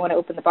curious and I want to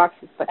open the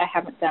boxes, but I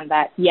haven't done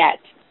that yet.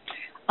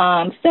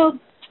 So,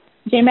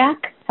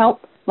 J-Mac,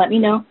 help. Let me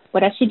know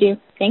what I should do.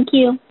 Thank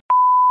you.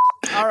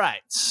 All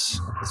right.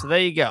 So there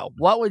you go.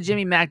 What would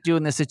Jimmy Mack do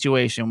in this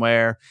situation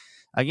where,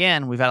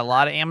 again, we've had a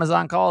lot of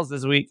Amazon calls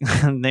this week.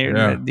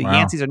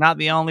 Yanceys are not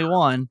the only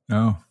one.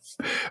 No.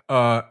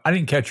 I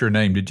didn't catch your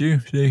name. Did you,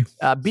 Steve?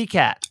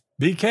 B-Cat.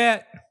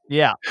 B-Cat?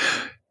 Yeah.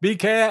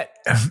 B-Cat,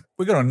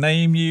 we're going to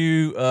name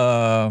you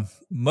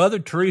Mother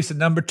Teresa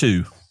number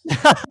 2.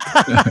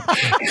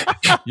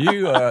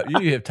 You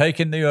have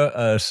taken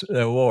the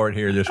award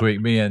here this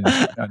week, being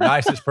the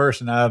nicest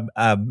person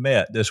I've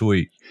met this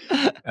week.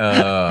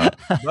 But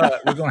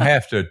we're going to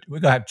have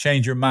to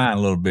change your mind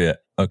a little bit.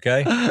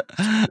 Okay.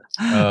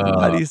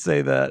 Why do you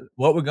say that?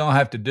 What we're going to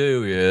have to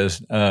do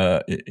is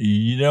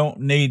you don't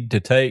need to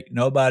take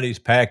nobody's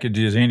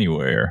packages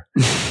anywhere.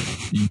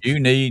 You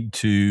need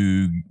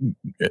to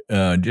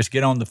just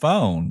get on the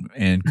phone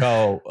and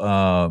call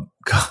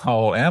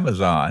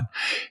Amazon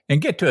and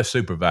get to a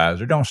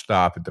supervisor. Don't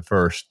stop at the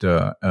first.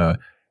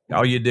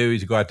 All you do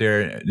is go out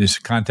there and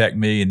just contact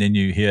me, and then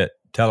you hit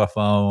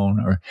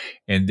telephone,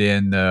 and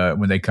then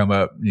when they come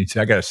up, you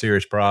say, "I got a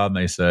serious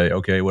problem." They say,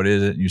 "Okay, what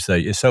is it?" And you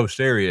say, "It's so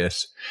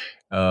serious.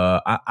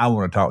 I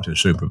want to talk to the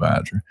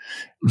supervisor."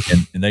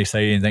 and they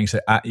say anything.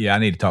 Say, "I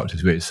need to talk to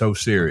you. It's so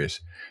serious."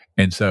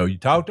 And so you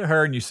talk to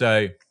her and you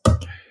say,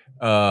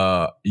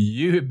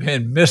 you have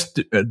been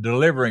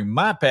delivering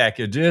my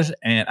packages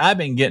and I've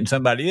been getting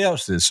somebody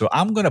else's. So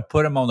I'm going to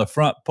put them on the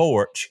front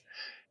porch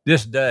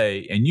this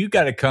day and you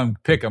got to come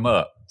pick them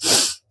up.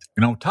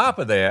 And on top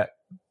of that,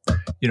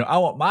 I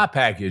want my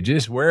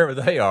packages wherever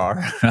they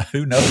are.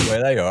 Who knows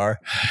where they are?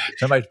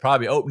 Somebody's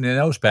probably opening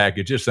those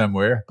packages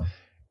somewhere.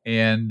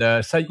 And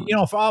say,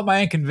 for all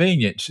my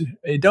inconvenience,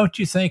 don't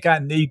you think I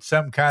need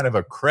some kind of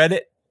a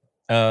credit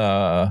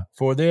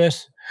for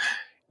this?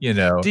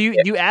 Do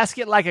you ask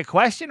it like a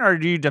question or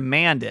do you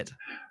demand it?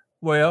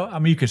 Well, I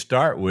mean, you can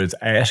start with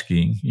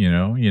asking,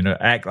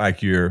 act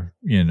like you're,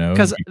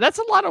 because that's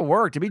a lot of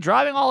work to be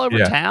driving all over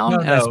town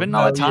and spending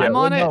all the time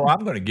on it. No,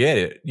 I'm going to get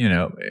it.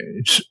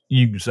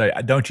 You can say,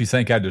 don't you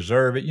think I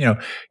deserve it?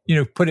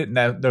 Put it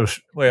in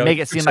those. Well, make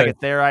it seem like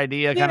it's their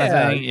idea kind of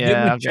thing. Give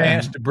them a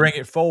chance to bring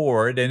it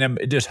forward, and then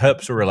it just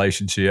helps the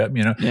relationship.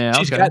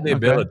 She's got the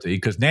ability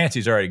because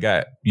Nancy's already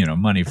got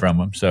money from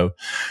them, so.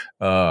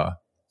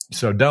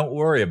 So don't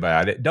worry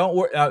about it. Don't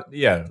worry. I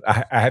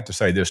have to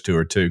say this to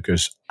her too,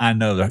 because I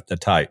know the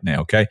type now.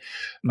 Okay.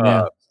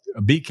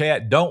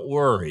 B-Cat, don't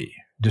worry.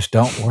 Just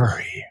don't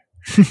worry.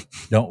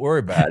 Don't worry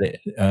about it.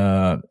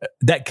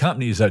 That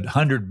company is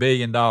 $100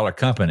 billion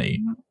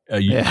company.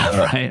 Right.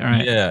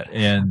 Yeah.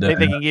 And they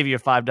can give you a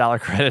 $5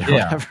 credit or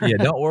whatever.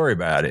 Don't worry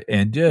about it.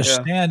 And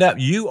just stand up.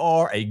 You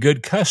are a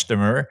good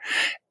customer,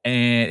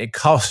 and it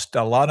costs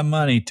a lot of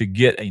money to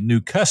get a new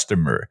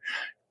customer.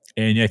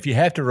 And if you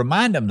have to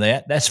remind them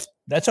that's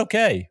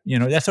okay.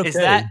 That's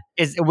okay.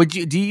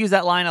 Do you use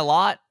that line a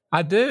lot?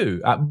 I do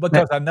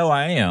because I know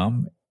I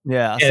am.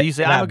 Yeah. So you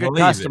say, I'm a good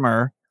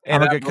customer.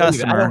 I'm a good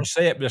customer. I don't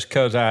say it just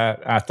because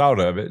I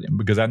thought of it,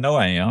 because I know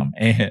I am.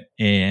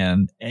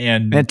 And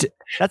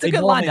that's a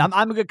good line.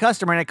 I'm a good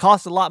customer, and it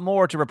costs a lot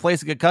more to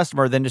replace a good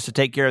customer than just to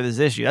take care of this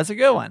issue. That's a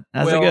good one.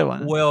 That's a good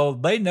one. Well,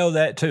 they know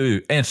that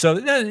too. And so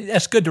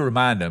that's good to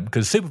remind them,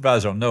 because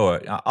supervisors don't know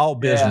it. All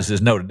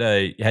businesses know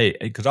today, hey,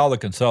 because all the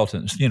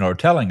consultants, are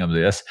telling them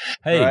this,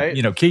 hey,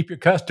 keep your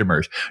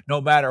customers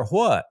no matter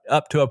what,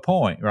 up to a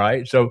point,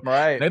 right? So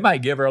they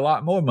might give her a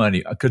lot more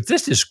money, because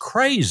this is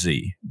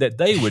crazy that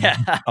they would,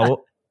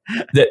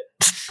 that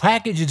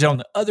packages on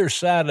the other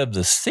side of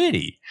the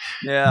city.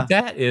 Yeah.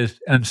 That is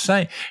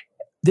insane.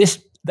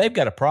 They've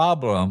got a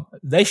problem.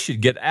 They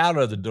should get out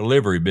of the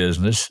delivery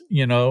business.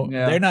 They're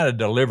not a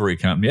delivery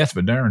company. That's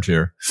for darn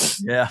sure.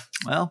 Yeah.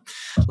 Well,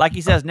 like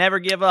he says, never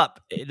give up.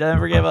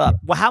 Never give up.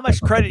 Well, how much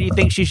credit do you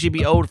think she should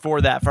be owed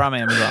for that from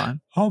Amazon?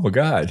 Oh my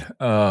God.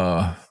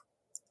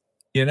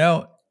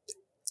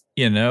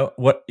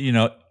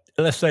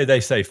 Let's say they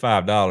say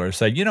 $5.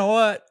 Say, you know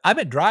what? I've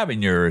been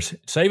driving yours,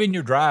 saving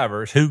your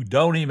drivers who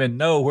don't even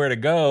know where to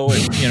go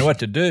and what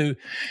to do.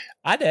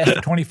 I'd ask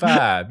for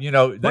 25.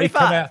 They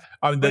come out.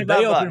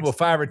 They open with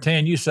 5 or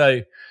 10. You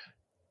say,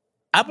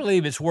 I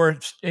believe it's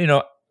worth.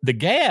 The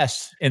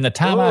gas and the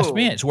time I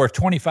spent is worth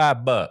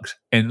 $25.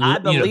 And I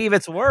believe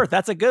it's worth.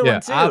 That's a good one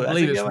too. I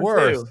believe it's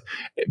worth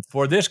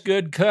for this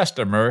good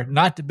customer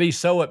not to be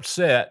so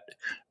upset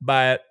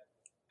by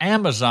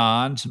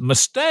Amazon's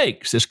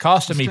mistakes. It's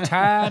costing me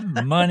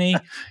time, money,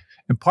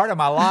 and part of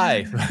my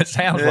life. It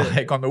sounds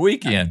like on the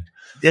weekend.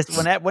 Just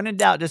when in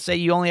doubt, just say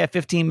you only have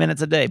 15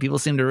 minutes a day. People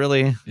seem to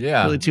really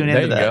tune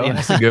into that.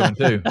 That's a good one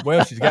too.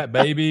 Well, she's got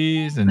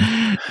babies and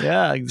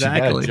exactly. She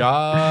got a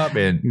job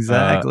and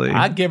exactly.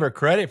 I'd give her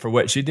credit for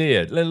what she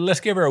did. Let's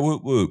give her a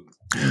whoop whoop.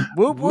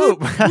 Whoop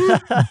whoop.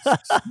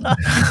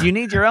 You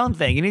need your own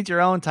thing. You need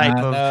your own type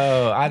of.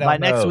 I don't know. By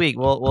next week,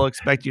 we'll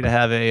expect you to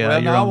have your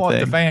own thing. I want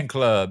the fan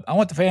club. I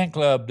want the fan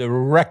club to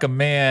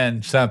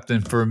recommend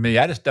something for me.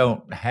 I just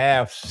don't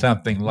have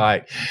something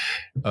like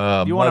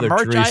you want a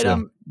merch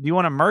item? Do you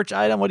want a merch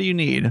item? What do you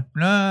need?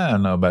 No, I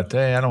don't know about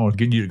that. I don't want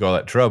to get you to go all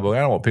that trouble. I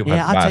don't want people to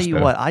have to buy I'll tell you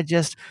stuff.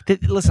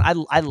 what. Listen,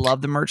 I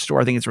love the merch store.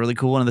 I think it's really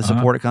cool, and the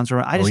support it comes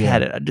from. I just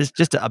had it.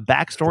 Just a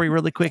backstory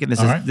really quick, and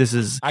this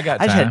is. I got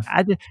time.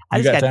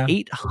 I just got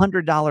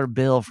 $800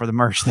 bill for the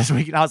merch this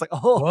week, and I was like,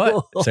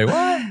 what? Say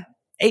what?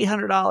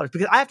 $800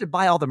 because I have to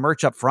buy all the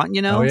merch up front,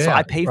 so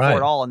I pay for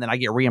it all, and then I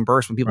get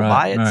reimbursed when people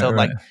buy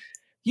it.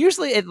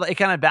 Usually it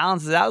kind of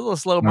balances out. A little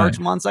slow merch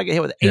months. I get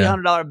hit with an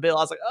 $800 bill.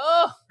 I was like,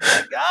 oh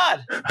my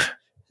God.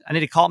 I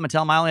need to call them and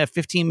tell them I only have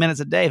 15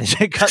 minutes a day. They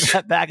should cut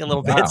that back a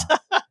little bit.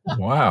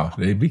 Wow.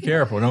 Be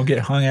careful. Don't get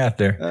hung out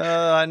there.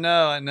 I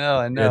know.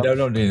 Yeah,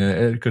 don't do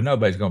that, because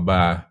nobody's going to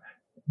buy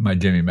my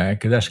Jimmy Mac,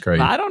 because that's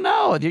crazy. I don't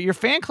know. Your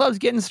fan club's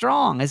getting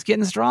strong. It's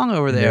getting strong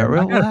over there.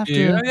 I got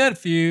a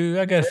few.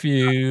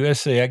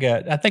 Let's see.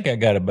 I think I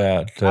got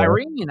about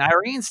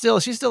Irene.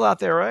 She's still out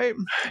there, right?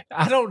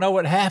 I don't know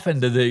what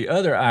happened to the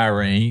other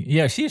Irene.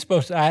 Yeah, she's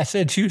supposed to. I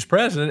said she was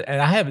president, and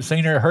I haven't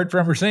seen her, heard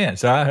from her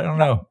since. I don't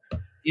know.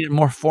 Need a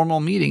more formal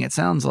meeting, it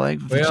sounds like.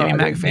 Jimmy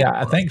Mac fan. Yeah,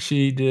 I think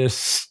she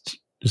just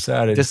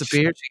decided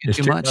disappeared. It's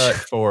too much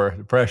for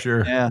the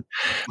pressure. Yeah,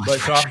 but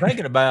so I'm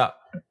thinking about.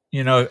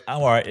 I'm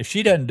all right. If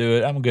she doesn't do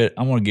it, I'm good.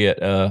 I'm going to get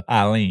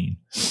Eileen.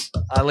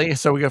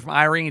 So we go from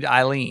Irene to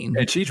Eileen,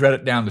 and she's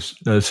right down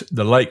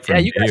the lake from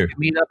you guys here. Can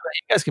meet up.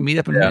 You guys can meet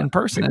up in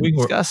person and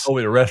discuss. Go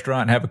over to the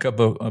restaurant and have a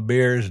couple of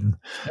beers and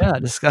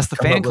discuss the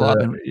fan club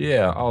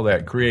all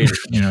that creative,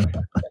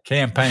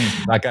 campaign.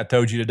 Like I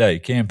told you today,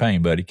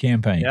 campaign, buddy,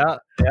 campaign. Yeah.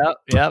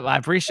 I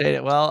appreciate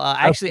it. Well,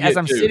 actually, as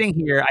I'm sitting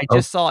here, I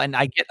just saw, and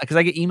I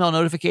get email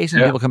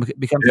notifications. People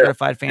become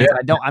certified fans.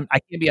 I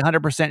can't be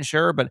 100%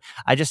 sure, but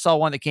I just saw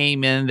one that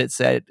came in that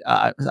said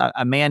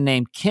a man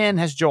named Ken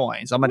has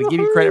joined. So I'm going to give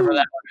you credit for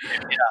that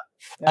one. Yeah.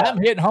 I'm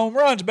hitting home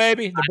runs,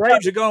 baby. The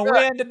Braves are going to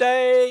win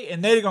today,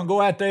 and they're going to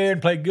go out there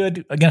and play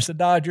good against the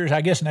Dodgers,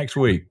 I guess, next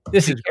week.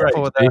 This is great.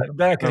 I'm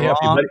glad I can help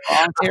you,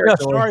 buddy.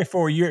 Sorry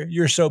for you.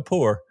 You're so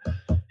poor.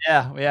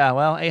 Yeah.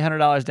 Well,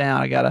 $800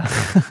 down. I gotta.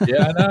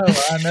 Yeah,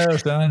 I know,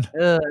 son.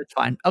 It's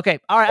fine. Okay.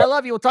 All right. I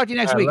love you. We'll talk to you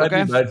next week.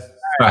 Okay. You, all right.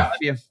 I love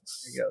you.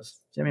 There he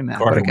goes. Jimmy Mack.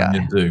 What a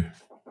guy.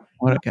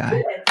 What a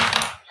guy.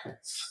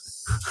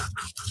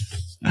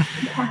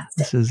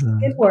 This is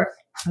good work.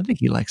 I think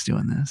he likes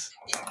doing this.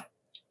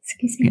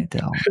 Excuse me. Can't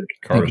tell.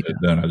 Carter's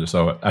done. I just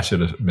saw it. I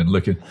should have been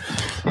looking.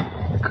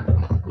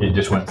 It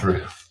just went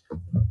through.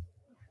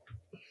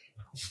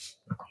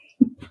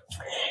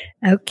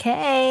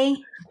 Okay.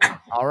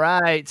 All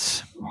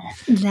right.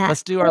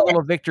 Let's do our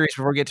little victories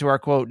before we get to our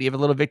quote. Do you have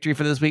a little victory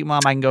for this week,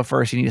 Mom? I can go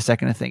first. You need a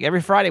second to think.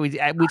 Every Friday, we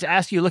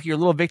ask you to look at your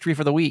little victory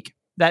for the week.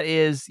 That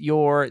is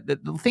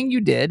the thing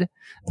you did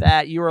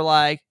that you were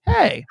like,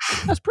 hey,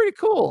 that's pretty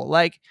cool.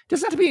 Like, it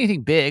doesn't have to be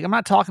anything big. I'm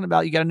not talking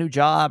about you got a new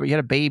job or you had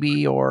a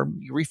baby or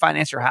you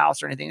refinance your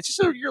house or anything. It's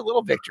just your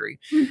little victory.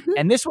 Mm-hmm.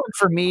 And this one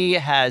for me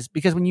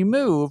because when you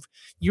move,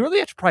 you really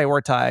have to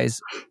prioritize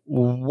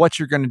what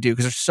you're going to do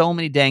because there's so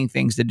many dang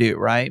things to do,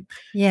 right?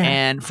 Yeah.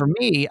 And for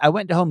me, I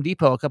went to Home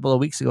Depot a couple of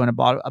weeks ago and I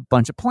bought a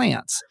bunch of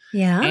plants.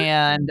 Yeah.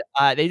 And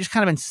they just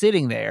kind of been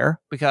sitting there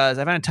because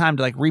I've had time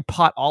to like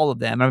repot all of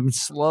them. I've been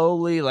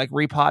slowly like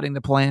repotting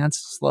the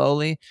plants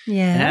slowly.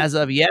 Yeah. And as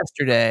of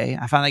yesterday,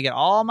 I finally get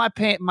all my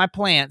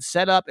plants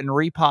set up and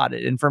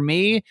repotted. And for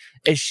me,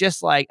 it's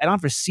just like I don't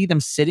have to see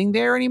them sitting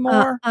there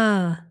anymore.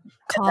 Calling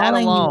that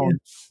alone. you.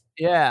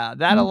 Yeah,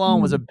 that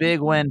alone was a big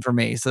win for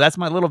me. So that's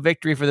my little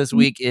victory for this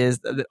week is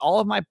that all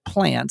of my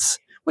plants,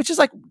 which is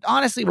like,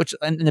 honestly, which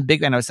in the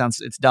big, I know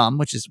it's dumb,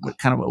 which is what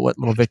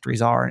little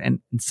victories are. And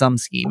in some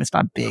scheme, it's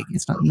not big.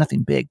 It's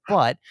nothing big.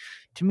 But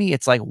to me,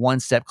 it's like one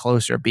step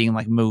closer being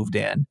like moved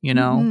in, you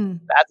know?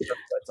 Mm-hmm. That's what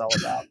it's all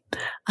about.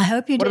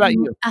 What about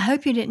you? I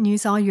hope you didn't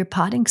use all your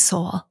potting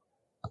soil.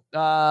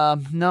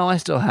 No, I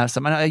still have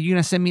some. Are you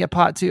going to send me a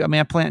pot too? I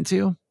mean, a plant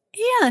too?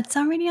 Yeah, it's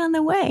already on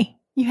the way.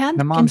 You have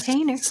the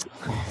container.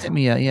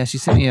 She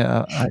sent me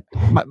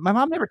my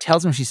mom never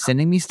tells me when she's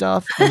sending me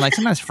stuff. And like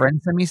sometimes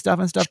friends send me stuff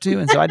and stuff too.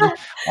 And so I just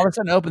all of a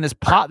sudden opened this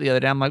pot the other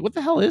day. I'm like, what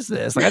the hell is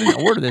this? Like I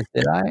didn't order this,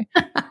 did I?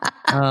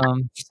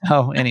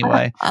 So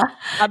anyway,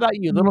 how about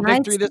you? Little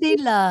victory this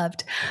week?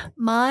 Loved.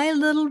 My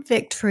little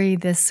victory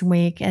this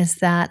week is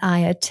that I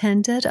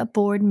attended a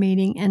board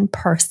meeting in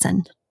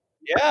person.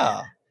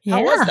 Yeah.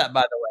 How was that,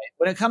 by the way?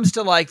 When it comes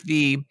to like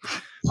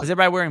was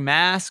everybody wearing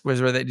masks?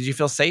 Did you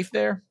feel safe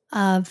there?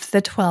 Of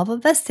the 12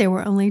 of us, there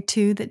were only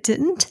 2 that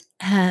didn't.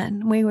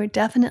 And we were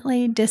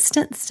definitely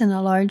distanced in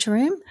a large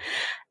room.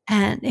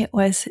 And it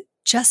was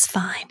just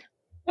fine.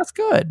 That's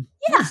good.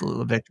 Yeah. That's a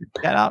little victory.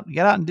 Get out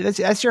and do this.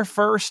 That's your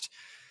first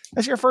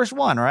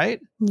one, right?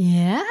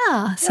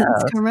 Yeah.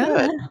 Since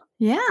Corona. Good.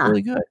 Yeah.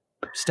 Really good.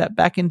 Step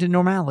back into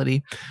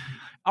normality.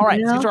 All right.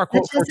 Let's get to our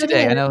quote for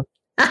today. I know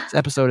this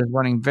episode is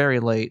running very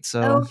late.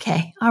 So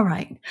okay. All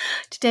right.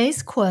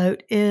 Today's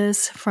quote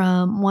is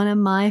from one of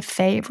my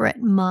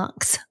favorite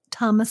monks,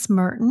 Thomas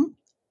Merton.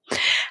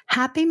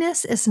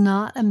 Happiness is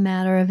not a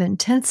matter of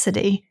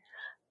intensity,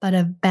 but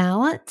of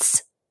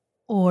balance,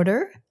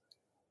 order,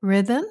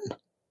 rhythm,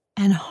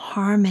 and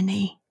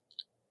harmony.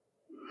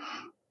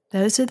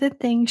 Those are the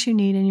things you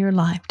need in your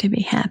life to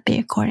be happy,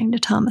 according to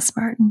Thomas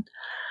Merton.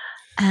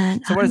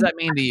 And so what does that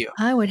mean to you?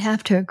 I would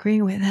have to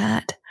agree with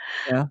that.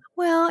 Yeah.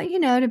 Well,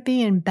 to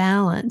be in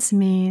balance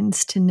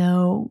means to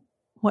know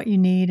what you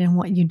need and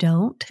what you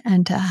don't,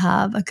 and to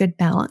have a good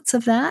balance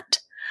of that.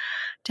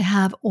 To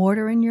have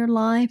order in your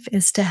life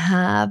is to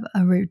have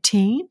a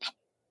routine.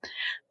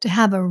 To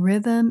have a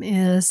rhythm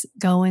is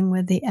going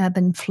with the ebb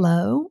and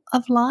flow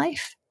of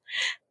life.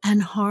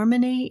 And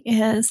harmony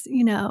is,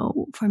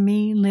 for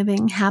me,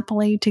 living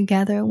happily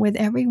together with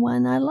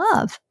everyone I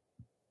love.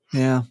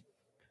 Yeah.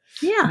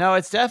 Yeah. No,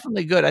 it's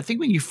definitely good. I think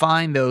when you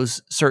find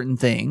those certain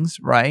things,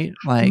 right?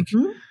 Like,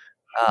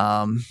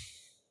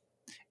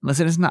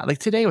 listen, it's not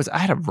like I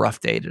had a rough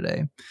day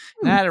today.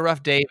 And I had a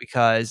rough day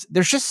because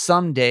there's just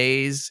some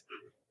days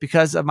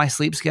because of my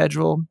sleep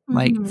schedule.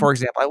 Like, for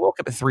example, I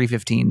woke up at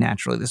 3:15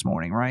 naturally this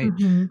morning, right?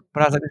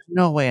 But I was like, there's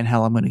no way in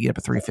hell I'm going to get up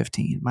at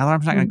 3:15. My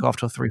alarm's not going to go off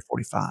till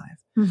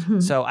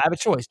 3:45. So I have a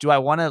choice. Do I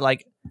want to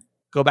like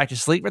go back to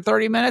sleep for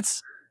 30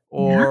 minutes?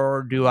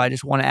 Or do I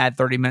just want to add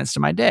 30 minutes to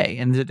my day?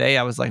 And today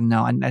I was like,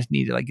 no, I just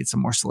need to like get some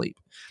more sleep.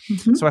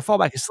 So I fall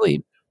back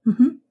asleep,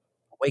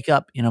 wake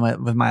up,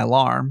 with my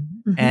alarm.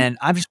 And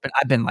I've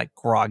been like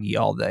groggy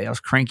all day. I was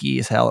cranky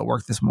as hell at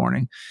work this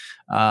morning.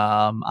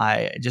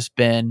 I just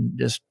been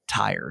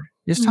tired,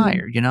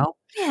 tired,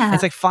 Yeah.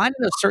 It's like finding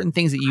those certain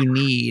things that you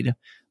need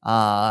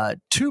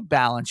to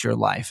balance your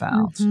life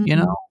out,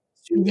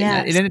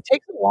 Yes. And it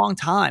takes a long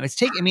time. I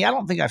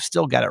don't think I've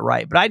still got it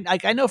right, but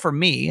I know for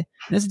me,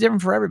 and it's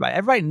different for everybody.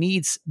 Everybody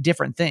needs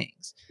different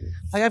things.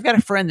 Like I've got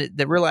a friend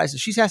that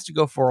realizes she has to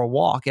go for a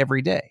walk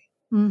every day.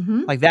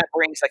 Like that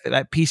brings like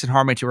that peace and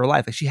harmony to her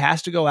life. Like she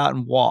has to go out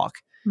and walk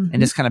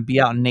and just kind of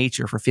be out in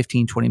nature for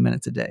 15, 20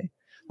 minutes a day.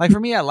 Like for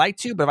me, I like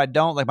to, but if I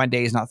don't, like my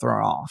day is not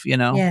thrown off, you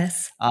know?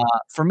 Yes.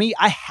 For me,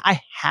 I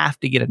have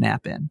to get a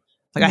nap in.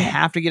 Like I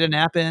have to get a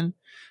nap in.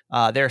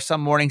 There are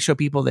some morning show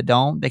people that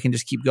don't. They can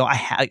just keep going.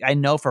 I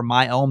know for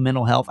my own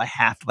mental health, I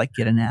have to like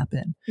get a nap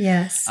in.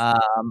 Yes.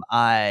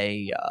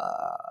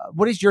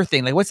 What is your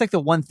thing? Like, what's like the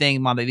one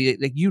thing, Mom, that like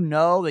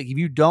like if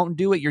you don't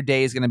do it, your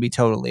day is going to be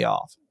totally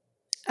off.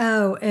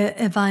 Oh,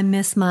 if I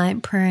miss my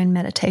prayer and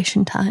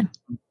meditation time.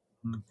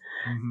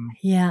 Mm-hmm.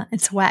 Yeah,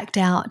 it's whacked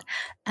out.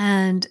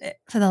 And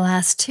for the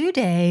last 2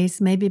 days,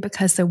 maybe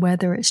because the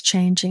weather is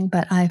changing,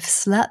 but I've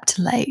slept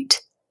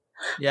late.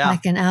 Yeah.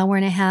 Like an hour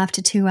and a half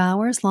to 2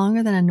 hours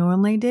longer than I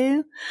normally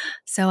do.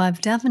 So I've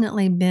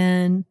definitely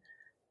been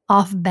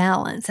off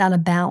balance, out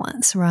of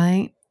balance,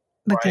 right?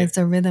 Because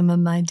the rhythm of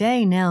my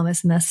day now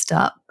is messed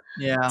up.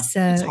 Yeah. So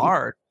it's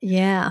hard.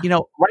 Yeah. You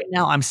know, right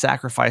now I'm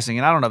sacrificing,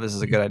 and I don't know if this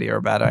is a good idea or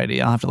a bad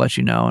idea. I'll have to let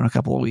you know in a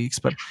couple of weeks,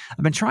 but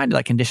I've been trying to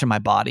like condition my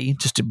body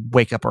just to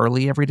wake up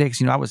early every day.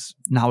 Cause I was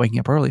not waking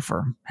up early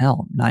for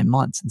 9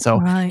 months. And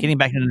so getting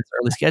back into this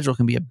early schedule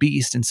can be a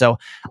beast. And so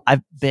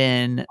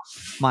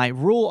my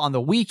rule on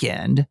the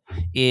weekend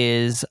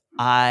is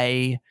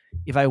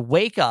if I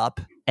wake up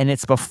and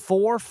it's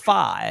before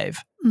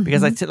 5,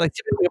 because I typically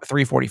wake up at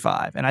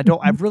 3:45, and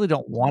I really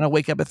don't want to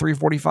wake up at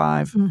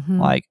 3:45.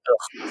 Like,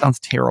 sounds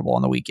terrible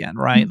on the weekend,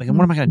 right? Like,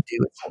 what am I going to do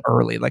so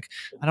early? Like,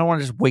 I don't want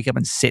to just wake up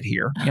and sit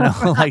here, you know?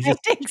 Like,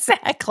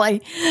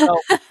 exactly. So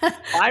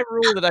my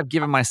rule that I've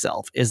given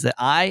myself is that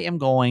I am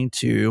going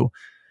to,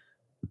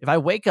 if I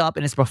wake up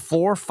and it's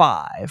before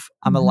 5,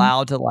 I'm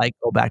allowed to like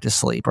go back to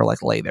sleep or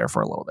like lay there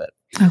for a little bit.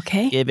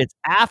 Okay. If it's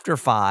after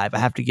 5, I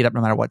have to get up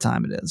no matter what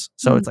time it is.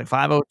 So it's like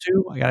 5:02,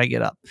 I got to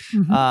get up.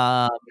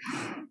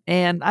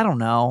 And I don't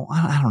know.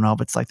 I don't know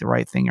if it's like the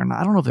right thing or not.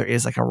 I don't know if there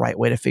is like a right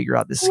way to figure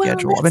out this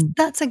schedule.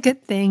 That's a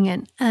good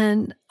thing.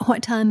 And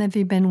what time have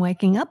you been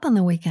waking up on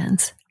the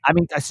weekends? I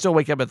mean, I still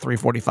wake up at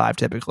 3:45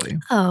 typically.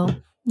 Oh,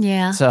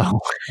 yeah.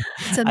 So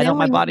I know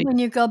my body. When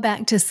you go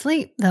back to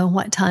sleep, though,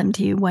 what time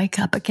do you wake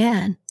up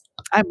again?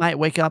 I might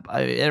wake up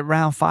at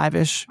around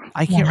 5-ish.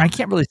 I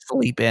can't really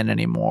sleep in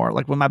anymore.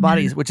 Like when my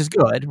body's, which is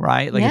good,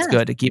 right? Like it's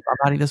good to keep my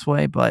body this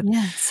way, but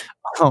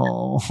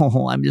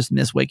I'm just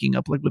miss waking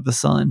up like with the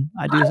sun.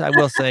 I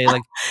will say,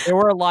 like there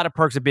were a lot of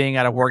perks of being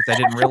out of work that I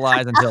didn't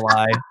realize until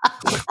I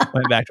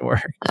went back to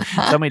work.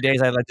 So many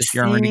days I like just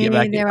yearn to get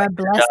back. There are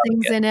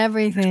blessings in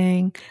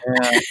everything.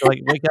 Yeah, so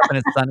like wake up and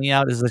it's sunny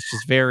out is just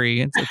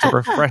it's a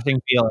refreshing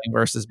feeling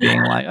versus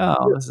being like,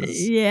 oh, this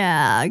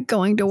is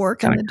going to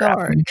work in the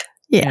dark.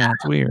 Yeah,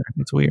 it's weird.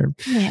 It's weird.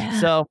 Yeah.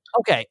 So,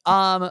 okay,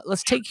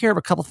 let's take care of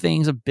a couple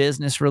things of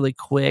business really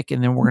quick,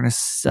 and then we're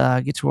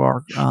gonna get to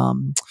our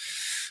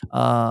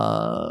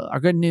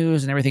good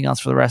news and everything else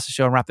for the rest of the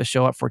show and wrap the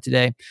show up for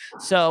today.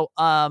 So,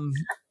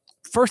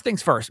 first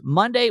things first.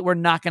 Monday, we're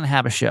not going to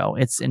have a show.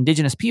 It's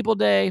Indigenous People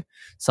Day.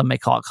 Some may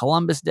call it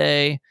Columbus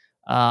Day.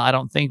 I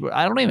don't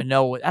even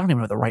know what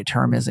the right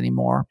term is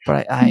anymore,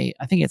 but I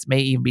think it may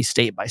even be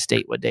state by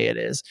state what day it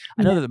is.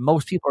 I know that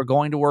most people are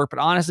going to work, but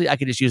honestly, I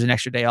could just use an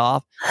extra day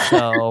off.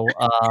 So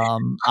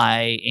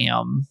I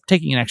am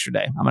taking an extra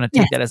day. I'm going to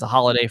take that as a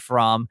holiday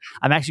I'm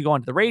actually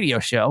going to the radio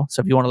show. So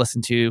if you want to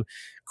listen to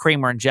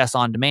Kramer and Jess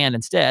on demand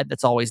instead,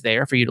 that's always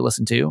there for you to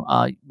listen to.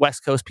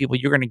 West Coast people,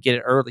 you're going to get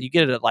it early. You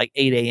get it at like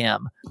 8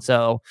 a.m.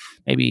 So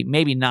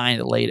maybe 9 at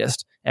the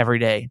latest every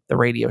day, the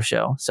radio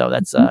show. So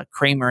that's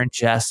Kramer and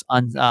Jess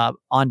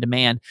on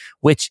demand,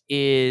 which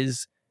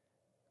is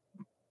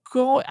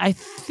I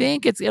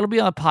think it'll be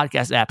on a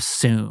podcast app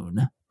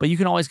soon. But you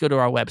can always go to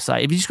our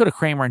website. If you just go to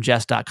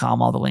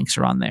kramerandjess.com, all the links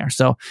are on there.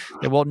 So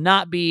there will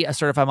not be a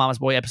Certified Mama's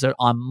Boy episode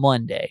on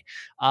Monday.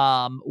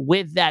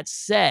 With that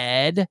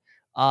said,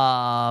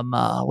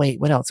 wait,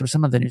 what else? There was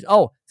some other news.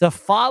 Oh, the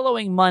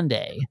following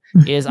Monday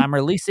is I'm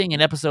releasing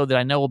an episode that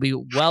I know will be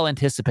well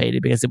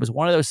anticipated because it was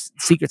one of those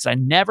secrets I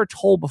never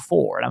told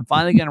before. And I'm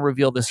finally going to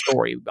reveal this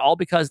story, all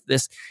because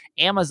this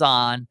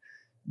Amazon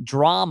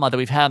drama that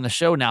we've had on the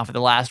show now for the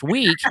last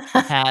week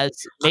has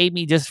made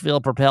me just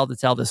feel propelled to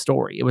tell this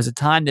story. It was a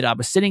time that I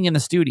was sitting in the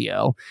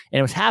studio and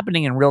it was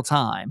happening in real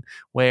time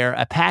where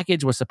a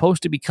package was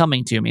supposed to be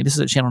coming to me. This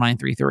is at Channel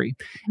 933.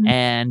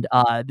 And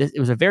it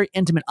was a very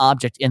intimate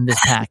object in this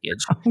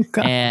package.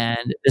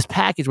 And this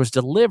package was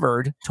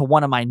delivered to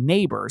one of my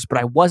neighbors, but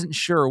I wasn't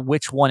sure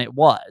which one it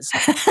was.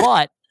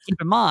 But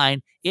keep in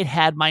mind, it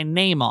had my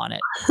name on it.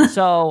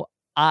 So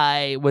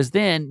I was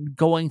then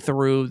going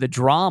through the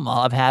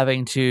drama of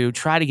having to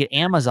try to get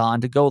Amazon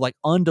to go like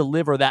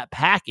undeliver that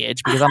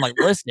package because I'm like,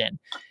 listen,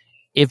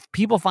 if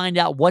people find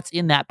out what's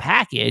in that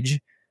package,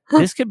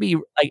 this could be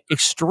like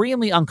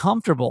extremely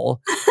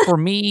uncomfortable for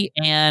me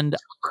and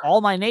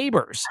all my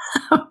neighbors.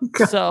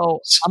 So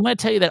I'm going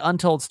to tell you that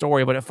untold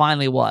story, but it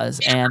finally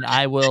was. And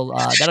I will,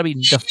 that'll be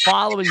the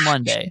following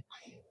Monday.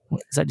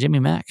 Is that Jimmy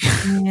Mack?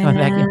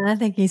 Yeah, I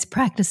think he's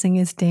practicing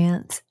his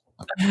dance.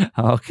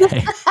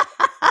 Okay.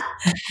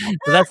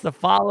 So that's the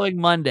following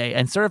Monday.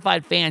 And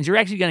Certified fans, you're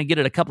actually going to get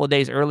it a couple of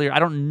days earlier. I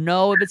don't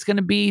know if it's going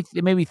to be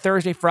maybe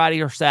Thursday,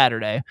 Friday, or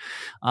Saturday,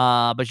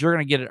 but you're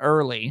going to get it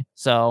early.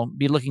 So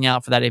be looking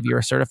out for that if you're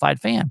a Certified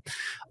fan.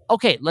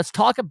 Okay, let's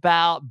talk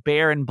about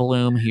Bare &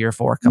 Bloom here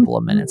for a couple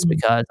of minutes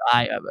because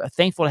I am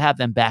thankful to have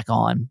them back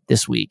on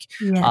this week.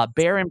 Yes.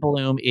 Bare &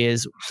 Bloom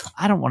is,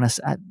 I don't want to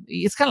say,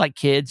 it's kind of like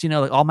kids,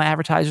 like all my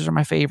advertisers are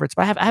my favorites,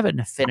 but I have an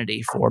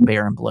affinity for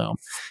Bare & Bloom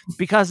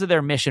because of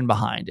their mission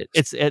behind it.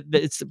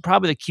 It's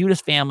probably the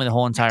cutest family in the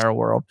whole entire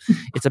world.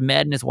 It's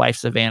Ahmed and his wife,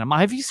 Savannah.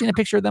 Have you seen a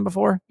picture of them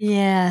before?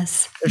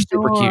 Yes. They're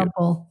super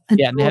Adorable. cute.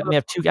 Yeah, and they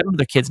have two, I don't know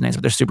their kids' names,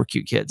 but they're super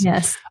cute kids.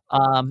 Yes.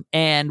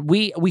 And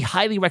we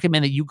highly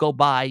recommend that you go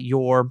buy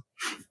your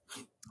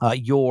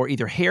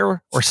either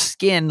hair or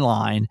skin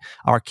line,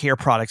 our care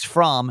products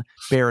from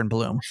Bare &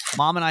 Bloom.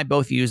 Mom and I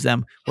both use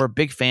them. We're a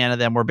big fan of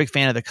them. We're a big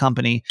fan of the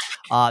company.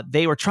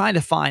 They were trying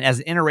to find, as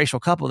an interracial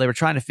couple, they were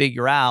trying to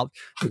figure out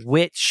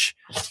which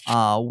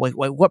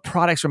what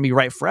products would be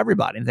right for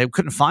everybody. And they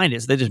couldn't find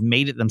it, so they just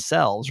made it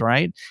themselves,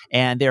 right?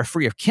 And they're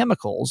free of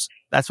chemicals.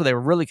 That's what they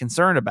were really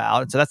concerned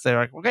about. And so they're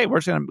like, okay, we're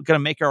just gonna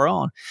make our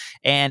own.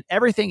 And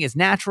everything is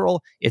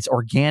natural. It's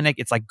organic.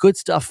 It's like good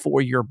stuff for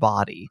your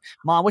body.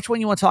 Mom, which one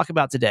you want to talk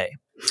about today?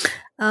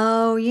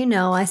 Oh,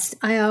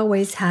 I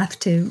always have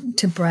to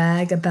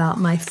brag about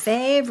my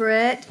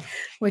favorite,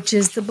 which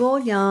is the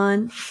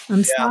bouillon.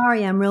 I'm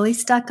sorry, I'm really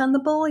stuck on the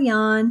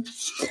bouillon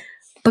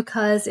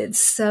because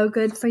it's so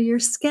good for your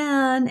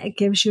skin. It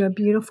gives you a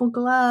beautiful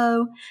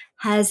glow,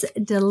 has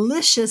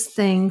delicious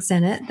things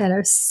in it that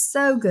are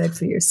so good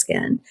for your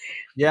skin.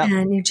 Yeah.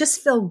 And you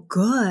just feel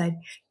good.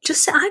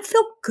 I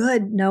feel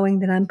good knowing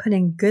that I'm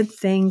putting good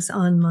things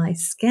on my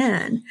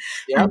skin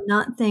and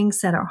not things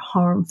that are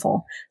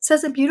harmful. So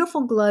it's a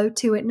beautiful glow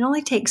to it. It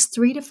only takes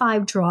 3 to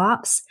 5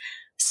 drops.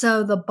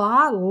 So the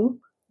bottle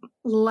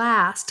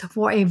lasts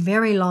for a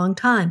very long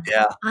time.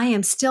 Yeah. I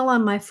am still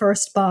on my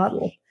first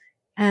bottle.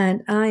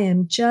 And I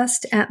am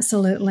just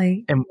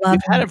absolutely and we've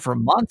had it for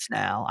months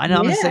now. I know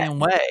I'm the same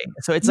way.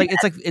 So it's like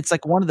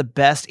one of the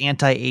best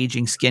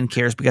anti-aging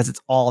skincares because it's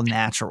all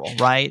natural,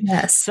 right?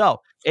 Yes. So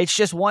it's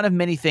just one of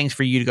many things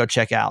for you to go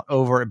check out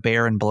over at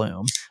Bare &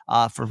 Bloom.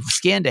 From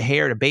skin to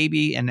hair to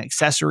baby and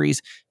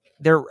accessories.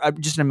 They're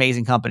just an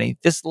amazing company.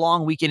 This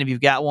long weekend, if you've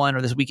got one,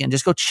 or this weekend,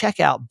 just go check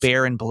out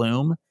Bare &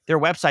 Bloom. Their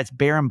website's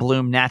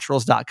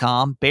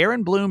bareandbloomnaturals.com,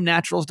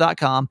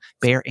 bareandbloomnaturals.com,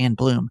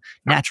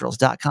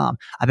 bareandbloomnaturals.com.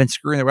 I've been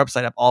screwing their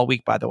website up all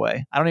week, by the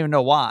way. I don't even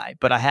know why,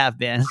 but I have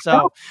been.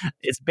 So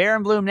it's Bare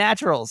 & Bloom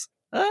Naturals.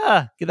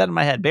 Get that in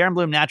my head.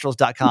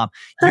 bareandbloomnaturals.com.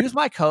 Use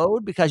my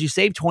code because you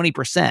save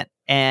 20%.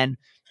 And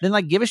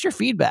then give us your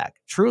feedback.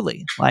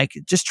 Truly,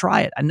 just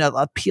try it. I know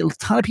a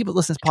ton of people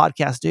listen to this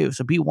podcast do.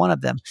 So be one of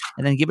them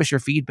and then give us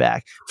your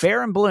feedback.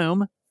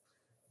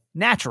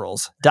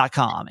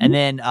 bareandbloomnaturals.com. And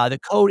then the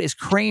code is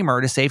Kramer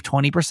to save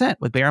 20%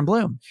 with Bare &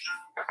 Bloom.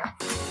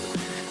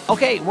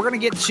 Okay, we're going to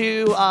get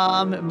to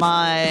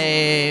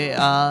my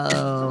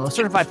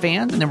certified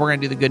fans, and then we're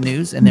going to do the good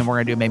news, and then we're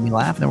going to do Make Me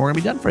Laugh, and then we're going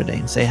to be done for the day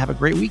and say have a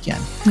great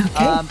weekend.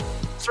 Okay.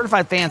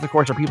 Certified fans, of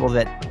course, are people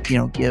that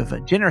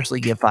generously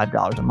give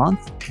 $5 a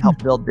month to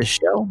help build this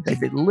show.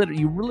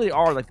 You really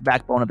are like the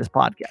backbone of this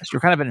podcast.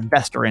 You're kind of an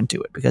investor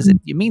into it because it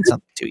means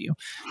something to you.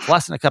 It's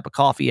less than a cup of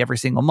coffee every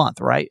single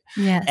month, right?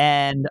 Yeah.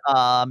 And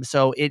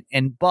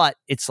but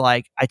it's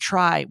like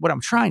what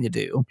I'm trying to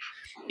do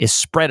is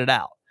spread it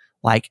out.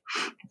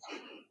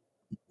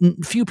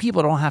 Few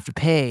people don't have to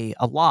pay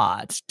a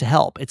lot to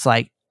help. It's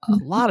like a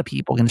lot of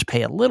people can just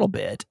pay a little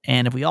bit.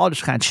 And if we all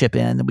just kind of chip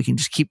in, then we can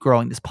just keep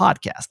growing this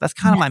podcast. That's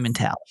kind of my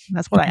mentality.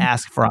 That's what I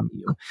ask from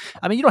you.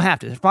 I mean, you don't have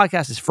to. This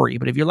podcast is free.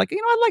 But if you're like,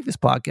 I like this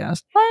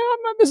podcast.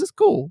 This is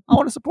cool. I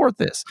want to support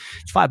this.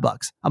 It's $5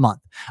 a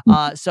month.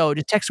 So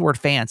just text the word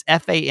fans,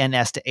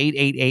 FANS to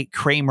 888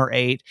 Kramer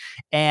 8.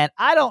 And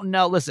I don't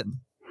know. Listen,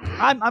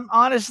 I'm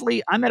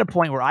honestly, I'm at a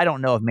point where I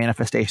don't know if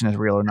manifestation is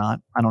real or not.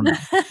 I don't know.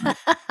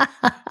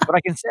 But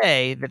I can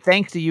say that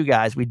thanks to you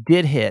guys, we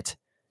did hit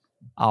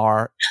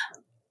our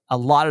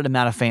allotted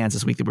amount of fans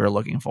this week that we were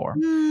looking for.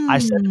 I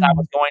said that I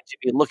was going to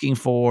be looking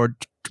for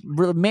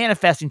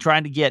manifesting,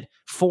 trying to get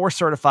 4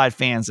 certified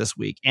fans this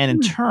week. And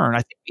in turn, I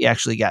think we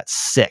actually got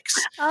 6.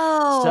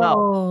 Oh,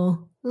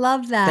 so,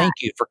 love that. Thank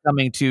you for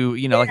coming to,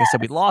 like I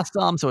said, we lost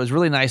some. So it was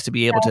really nice to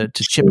be able to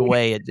chip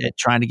away at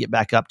trying to get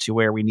back up to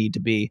where we need to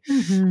be.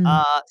 Mm-hmm.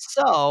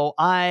 So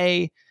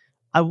I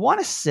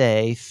want to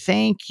say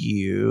thank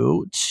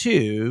you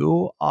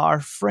to our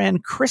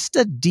friend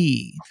Krista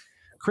D.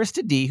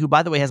 Krista D, who,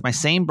 by the way, has my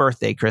same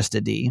birthday,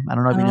 Krista D. I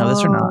don't know if you know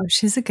this or not.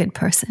 She's a good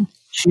person.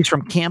 She's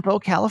from Campo,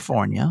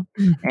 California.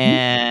 Mm-hmm.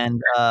 And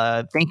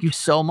thank you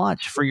so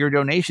much for your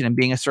donation and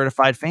being a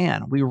certified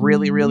fan. We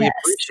really, really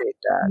appreciate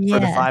that for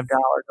the $5 a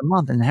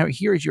month. And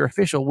here's your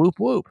official whoop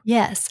whoop.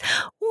 Yes.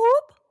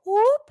 Whoop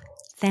whoop.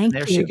 Thank you.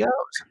 There she goes.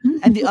 Mm-hmm.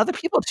 And the other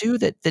people, too,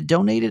 that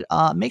donated,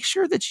 make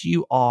sure that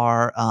you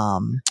are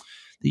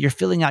that you're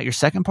filling out your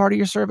second part of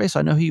your survey. So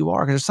I know who you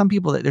are, because there's some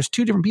people there's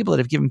 2 different people that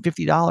have given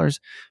 $50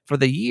 for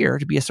the year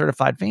to be a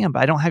certified fan,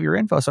 but I don't have your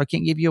info. So I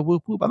can't give you a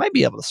whoop whoop. I might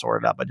be able to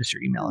sort it out by just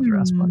your email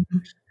address, but I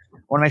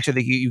want to make sure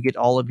that you get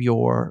all of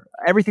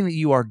everything that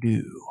you are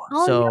due.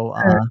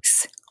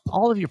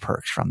 All of your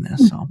perks from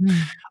this. So,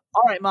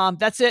 All right, Mom,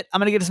 that's it. I'm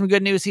going to get to some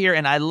good news here,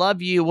 and I love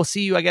you. We'll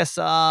see you, I guess.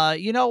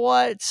 You know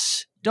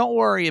what? Don't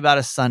worry about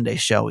a Sunday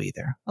show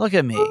either. Look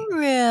at me.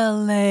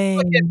 Really?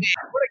 Look at me.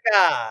 What a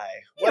guy.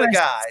 What a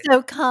guy.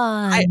 So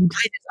kind.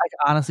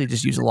 I honestly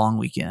just use a long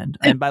weekend.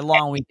 And by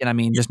long weekend, I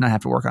mean just not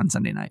have to work on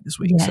Sunday night this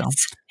week.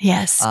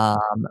 Yes. I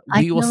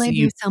can only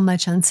do so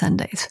much on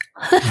Sundays.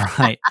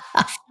 Right.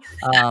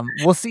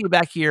 We'll see you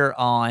back here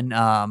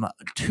on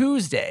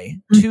Tuesday.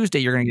 Tuesday,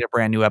 you're going to get a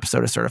brand new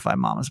episode of Certified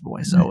Mama's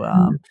Boy.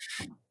 So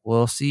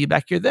we'll see you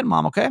back here then,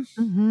 Mom, okay?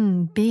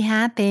 Mm-hmm. Be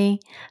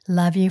happy.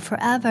 Love you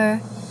forever.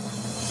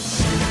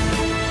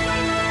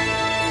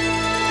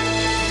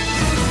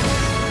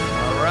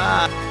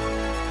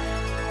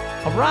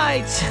 All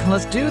right,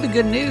 let's do the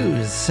good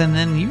news, and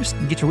then you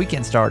get your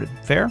weekend started.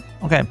 Fair?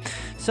 Okay.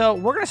 So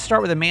we're going to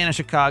start with a man in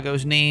Chicago.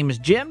 His name is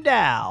Jim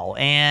Dow.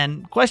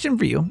 And question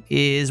for you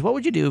is, what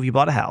would you do if you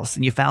bought a house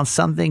and you found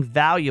something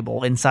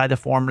valuable inside the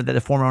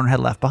former owner had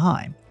left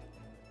behind?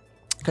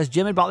 Because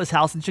Jim had bought this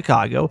house in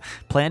Chicago,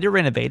 planned to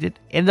renovate it,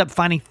 ended up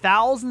finding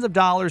thousands of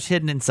dollars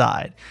hidden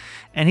inside.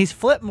 And he's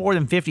flipped more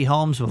than 50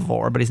 homes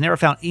before, but he's never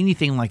found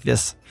anything like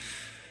this.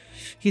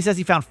 He says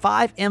he found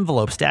 5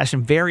 envelopes stashed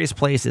in various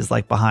places,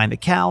 like behind the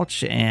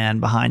couch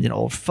and behind an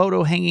old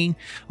photo hanging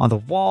on the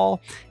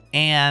wall.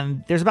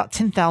 And there's about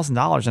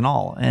 $10,000 in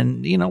all.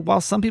 And,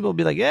 while some people would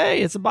be like,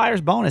 hey, it's a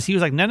buyer's bonus, he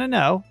was like,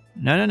 no.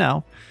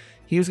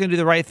 He was going to do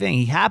the right thing.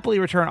 He happily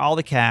returned all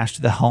the cash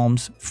to the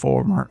home's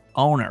former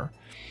owner.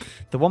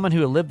 The woman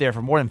who had lived there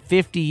for more than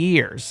 50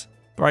 years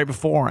right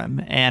before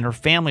him, and her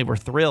family were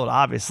thrilled,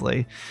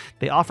 obviously.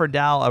 They offered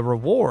Dow a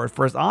reward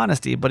for his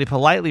honesty, but he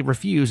politely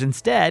refused.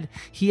 Instead,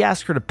 he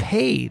asked her to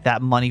pay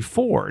that money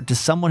forward to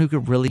someone who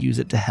could really use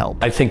it to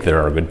help. I think there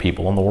are good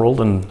people in the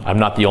world, and I'm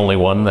not the only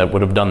one that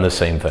would have done the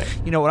same thing.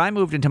 When I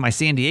moved into my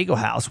San Diego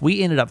house,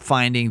 we ended up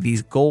finding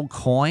these gold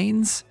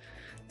coins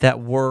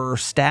that were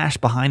stashed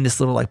behind this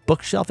little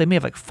bookshelf. They may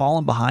have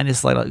fallen behind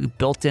this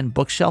built-in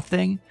bookshelf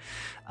thing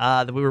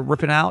that we were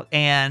ripping out,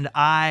 and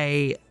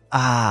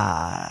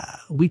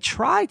we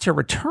tried to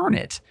return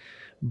it,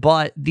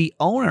 but the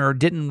owner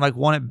didn't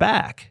want it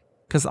back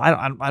because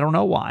I don't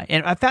know why.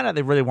 And I found out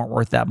they really weren't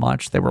worth that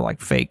much. They were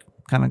fake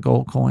kind of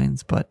gold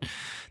coins, but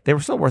they were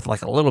still worth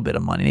a little bit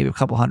of money, maybe a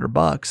couple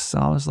 $100. So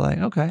I was like,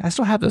 okay, I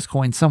still have those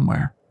coins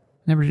somewhere.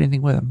 Never did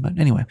anything with them, but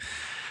anyway.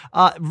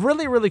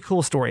 Really, really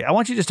cool story. I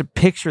want you just to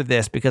picture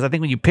this because I think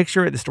when you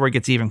picture it, the story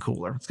gets even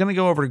cooler. It's going to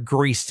go over to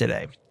Greece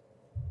today.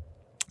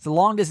 It's a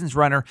long-distance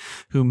runner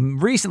who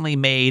recently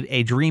made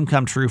a dream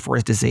come true for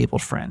his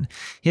disabled friend.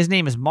 His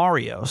name is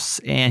Marios,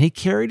 and he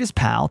carried his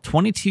pal,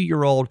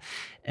 22-year-old,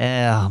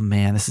 oh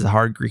man, this is a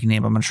hard Greek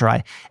name, I'm going to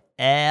try,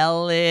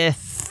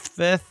 Eleftheria,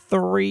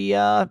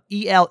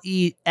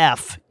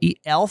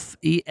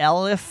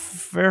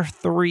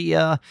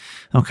 Eleftheria,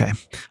 okay,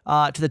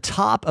 to the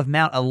top of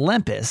Mount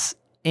Olympus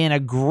in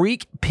a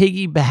Greek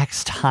piggyback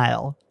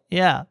style.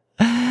 Yeah.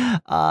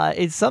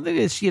 It's something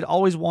that she had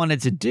always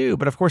wanted to do,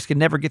 but of course could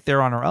never get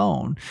there on her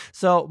own.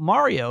 So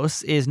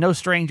Marios is no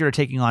stranger to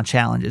taking on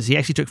challenges. He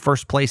actually took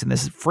first place in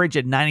this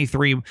frigid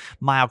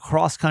 93-mile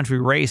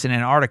cross-country race in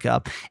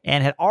Antarctica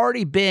and had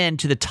already been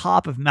to the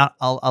top of Mount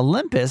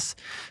Olympus,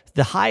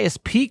 the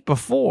highest peak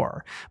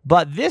before.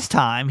 But this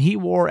time he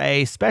wore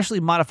a specially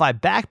modified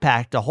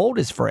backpack to hold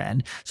his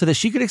friend so that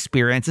she could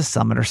experience the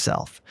summit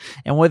herself.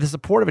 And with the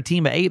support of a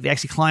team of 8, they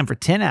actually climbed for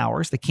 10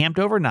 hours. They camped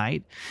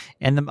overnight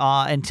and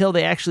until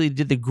they actually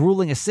did the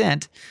grueling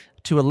ascent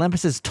to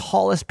Olympus's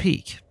tallest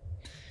peak.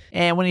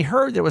 And when he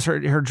heard that was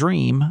her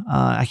dream,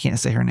 I can't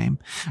say her name,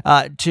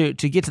 to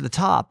get to the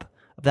top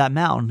of that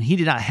mountain, he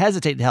did not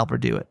hesitate to help her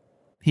do it.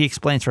 He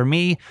explains, for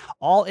me,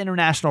 all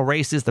international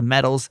races, the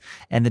medals,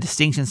 and the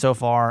distinction so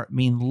far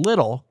mean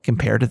little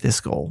compared to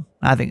this goal.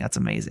 I think that's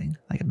amazing.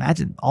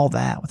 Imagine all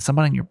that with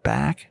somebody on your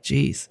back.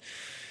 Jeez.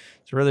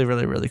 It's really,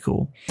 really, really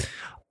cool.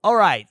 All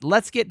right,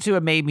 let's get to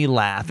It Made Me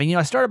Laugh. And,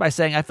 I started by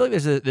saying I feel like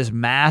there's this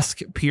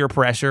mask peer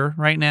pressure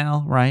right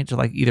now, right? To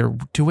either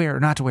to wear it or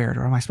not to wear it,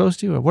 or am I supposed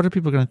to? Or what are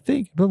people going to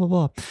think? Blah, blah,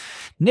 blah.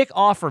 Nick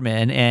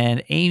Offerman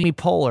and Amy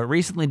Poehler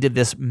recently did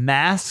this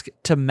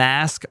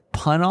mask-to-mask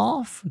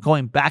pun-off,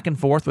 going back and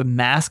forth with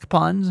mask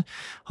puns.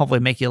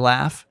 Hopefully make you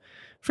laugh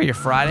for your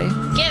Friday.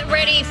 Get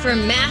ready for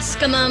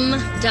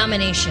Mascomum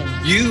domination.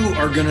 You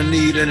are going to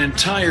need an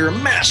entire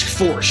mask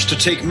force to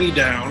take me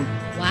down.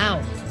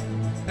 Wow.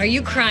 Are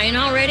you crying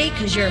already?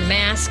 Because your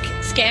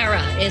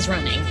mascara is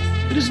running.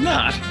 It is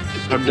not.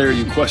 How dare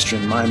you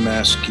question my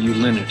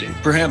masculinity?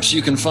 Perhaps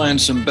you can find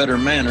some better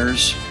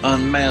manners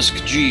on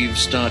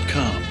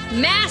maskjeeves.com.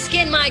 Mask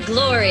in my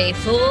glory,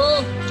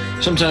 fool.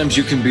 Sometimes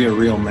you can be a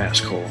real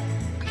maskhole.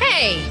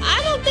 Hey,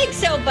 I don't think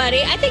so,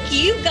 buddy. I think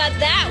you got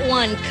that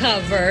one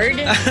covered.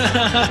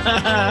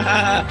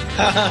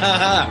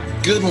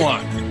 Good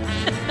one.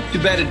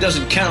 Too bad it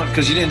doesn't count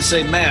because you didn't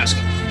say mask.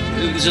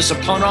 Is this a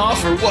pun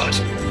off or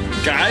what?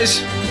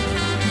 Guys,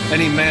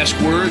 any mask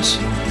words?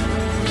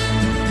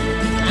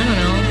 I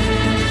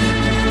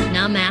don't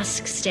know.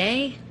 Namask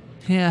stay?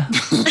 Yeah.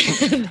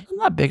 I'm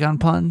not big on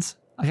puns.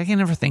 I can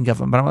never think of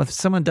them, but if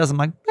someone does, I'm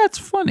like, that's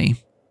funny.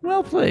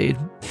 Well played.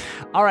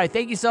 All right.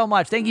 Thank you so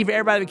much. Thank you for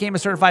everybody that became a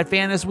certified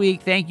fan this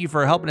week. Thank you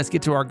for helping us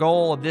get to our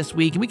goal of this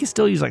week. And we can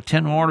still use like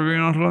 10 more to be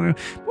honest.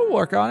 We'll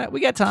work on it.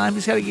 We got time.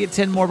 Just got to get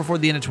 10 more before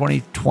the end of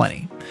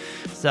 2020.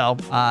 So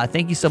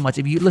thank you so much.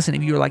 If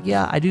you were like,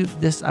 yeah, I do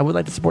this, I would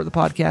like to support the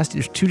podcast.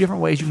 There's 2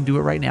 different ways you can do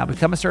it right now.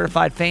 Become a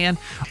certified fan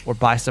or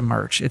buy some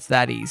merch. It's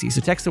that easy.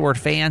 So text the word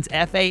fans,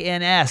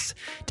 FANS,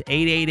 to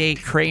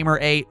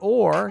 888-KRAMER8,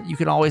 or you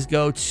can always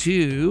go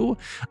to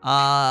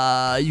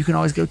the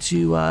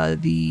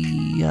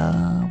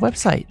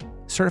website,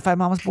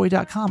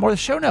 certifiedmamasboy.com, or the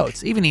show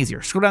notes. Even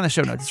easier. Scroll down the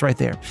show notes. It's right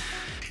there.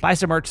 Buy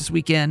some merch this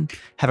weekend.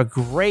 Have a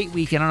great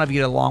weekend. I don't know if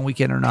you get a long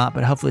weekend or not,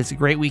 but hopefully it's a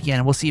great weekend.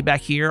 And we'll see you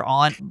back here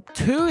on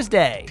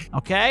Tuesday.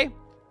 Okay?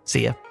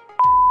 See ya.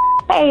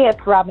 Hey,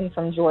 it's Robin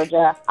from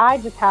Georgia. I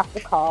just have to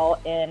call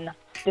in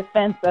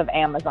defense of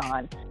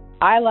Amazon.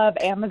 I love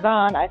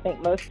Amazon. I think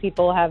most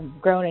people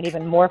have grown an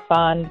even more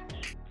fond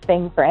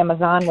thing for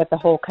Amazon with the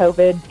whole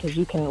COVID, because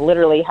you can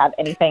literally have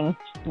anything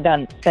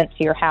sent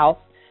to your house.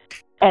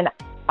 And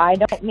I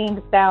don't mean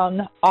to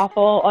sound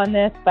awful on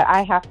this, but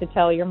I have to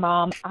tell your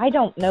mom, I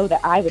don't know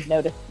that I would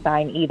notice the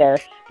sign either.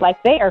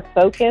 Like, they are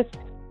focused.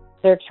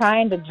 They're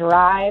trying to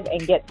drive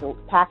and get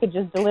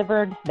packages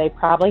delivered. They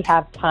probably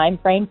have time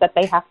frames that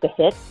they have to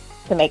hit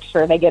to make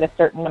sure they get a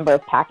certain number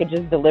of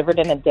packages delivered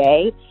in a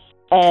day.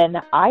 And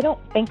I don't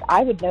think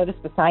I would notice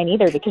the sign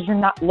either, because you're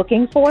not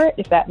looking for it,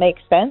 if that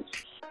makes sense.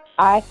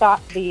 I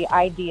thought the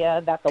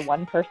idea that the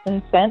one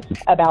person sent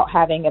about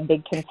having a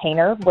big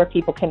container where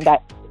people can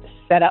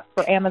set up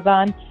for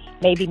Amazon,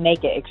 maybe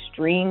make it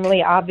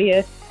extremely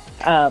obvious.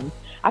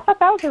 I thought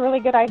that was a really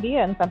good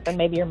idea and something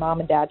maybe your mom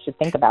and dad should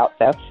think about.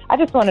 So I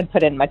just wanted to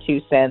put in my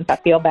 2 cents. I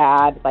feel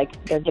bad,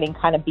 like they're getting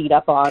kind of beat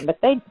up on, but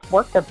they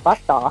worked their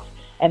butts off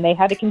and they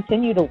had to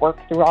continue to work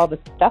through all this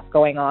stuff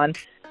going on.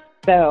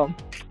 So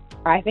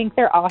I think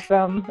they're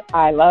awesome.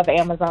 I love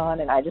Amazon,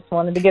 and I just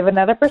wanted to give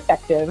another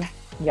perspective.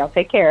 Y'all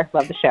take care.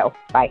 Love the show.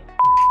 Bye.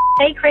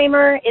 Hey,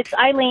 Kramer. It's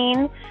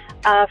Eileen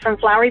from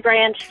Flowery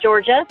Branch,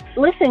 Georgia.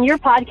 Listen, your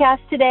podcast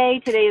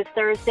today is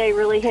Thursday,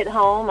 really hit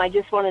home. I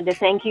just wanted to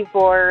thank you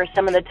for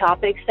some of the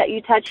topics that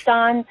you touched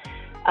on.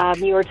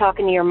 You were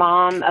talking to your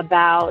mom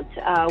about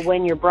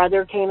when your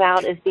brother came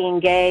out as being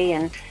gay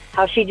and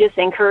how she just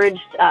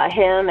encouraged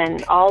him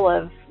and all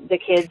of the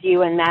kids,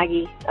 you and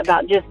Maggie,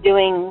 about just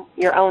doing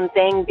your own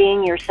thing,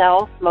 being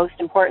yourself, most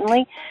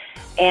importantly.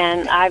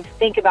 And I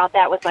think about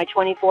that with my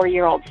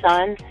 24-year-old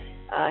son.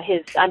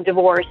 I'm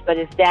divorced, but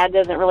his dad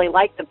doesn't really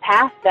like the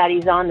path that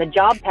he's on, the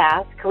job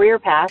path, career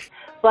path,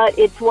 but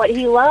it's what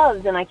he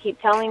loves. And I keep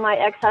telling my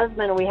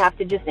ex-husband we have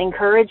to just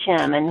encourage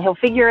him, and he'll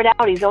figure it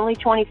out. He's only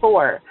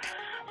 24.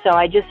 So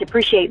I just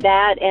appreciate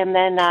that. And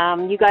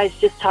then you guys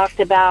just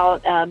talked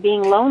about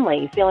being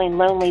lonely, feeling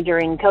lonely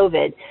during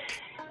COVID.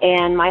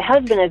 And my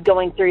husband is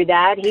going through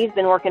that. He's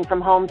been working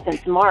from home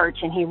since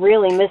March, and he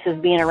really misses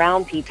being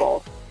around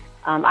people.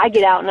 I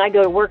get out and I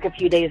go to work a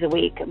few days a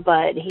week,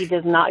 but he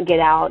does not get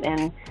out.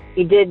 And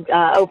he did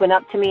open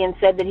up to me and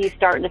said that he's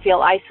starting to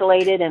feel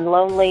isolated and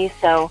lonely.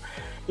 So,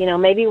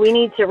 maybe we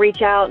need to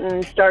reach out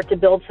and start to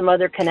build some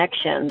other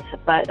connections.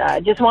 But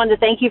just wanted to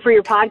thank you for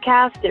your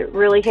podcast. It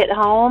really hit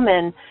home,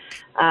 and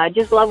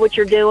just love what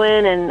you're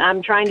doing. And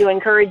I'm trying to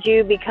encourage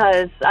you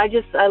because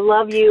I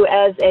love you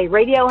as a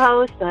radio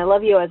host, and I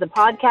love you as a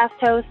podcast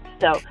host.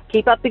 So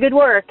keep up the good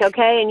work,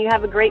 okay? And you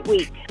have a great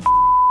week.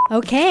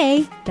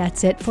 Okay,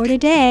 that's it for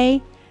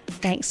today.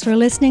 Thanks for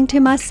listening to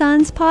my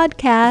son's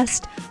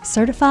podcast,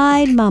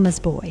 Certified Mama's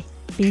Boy.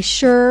 Be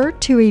sure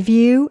to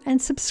review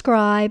and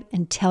subscribe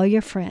and tell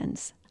your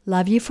friends.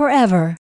 Love you forever.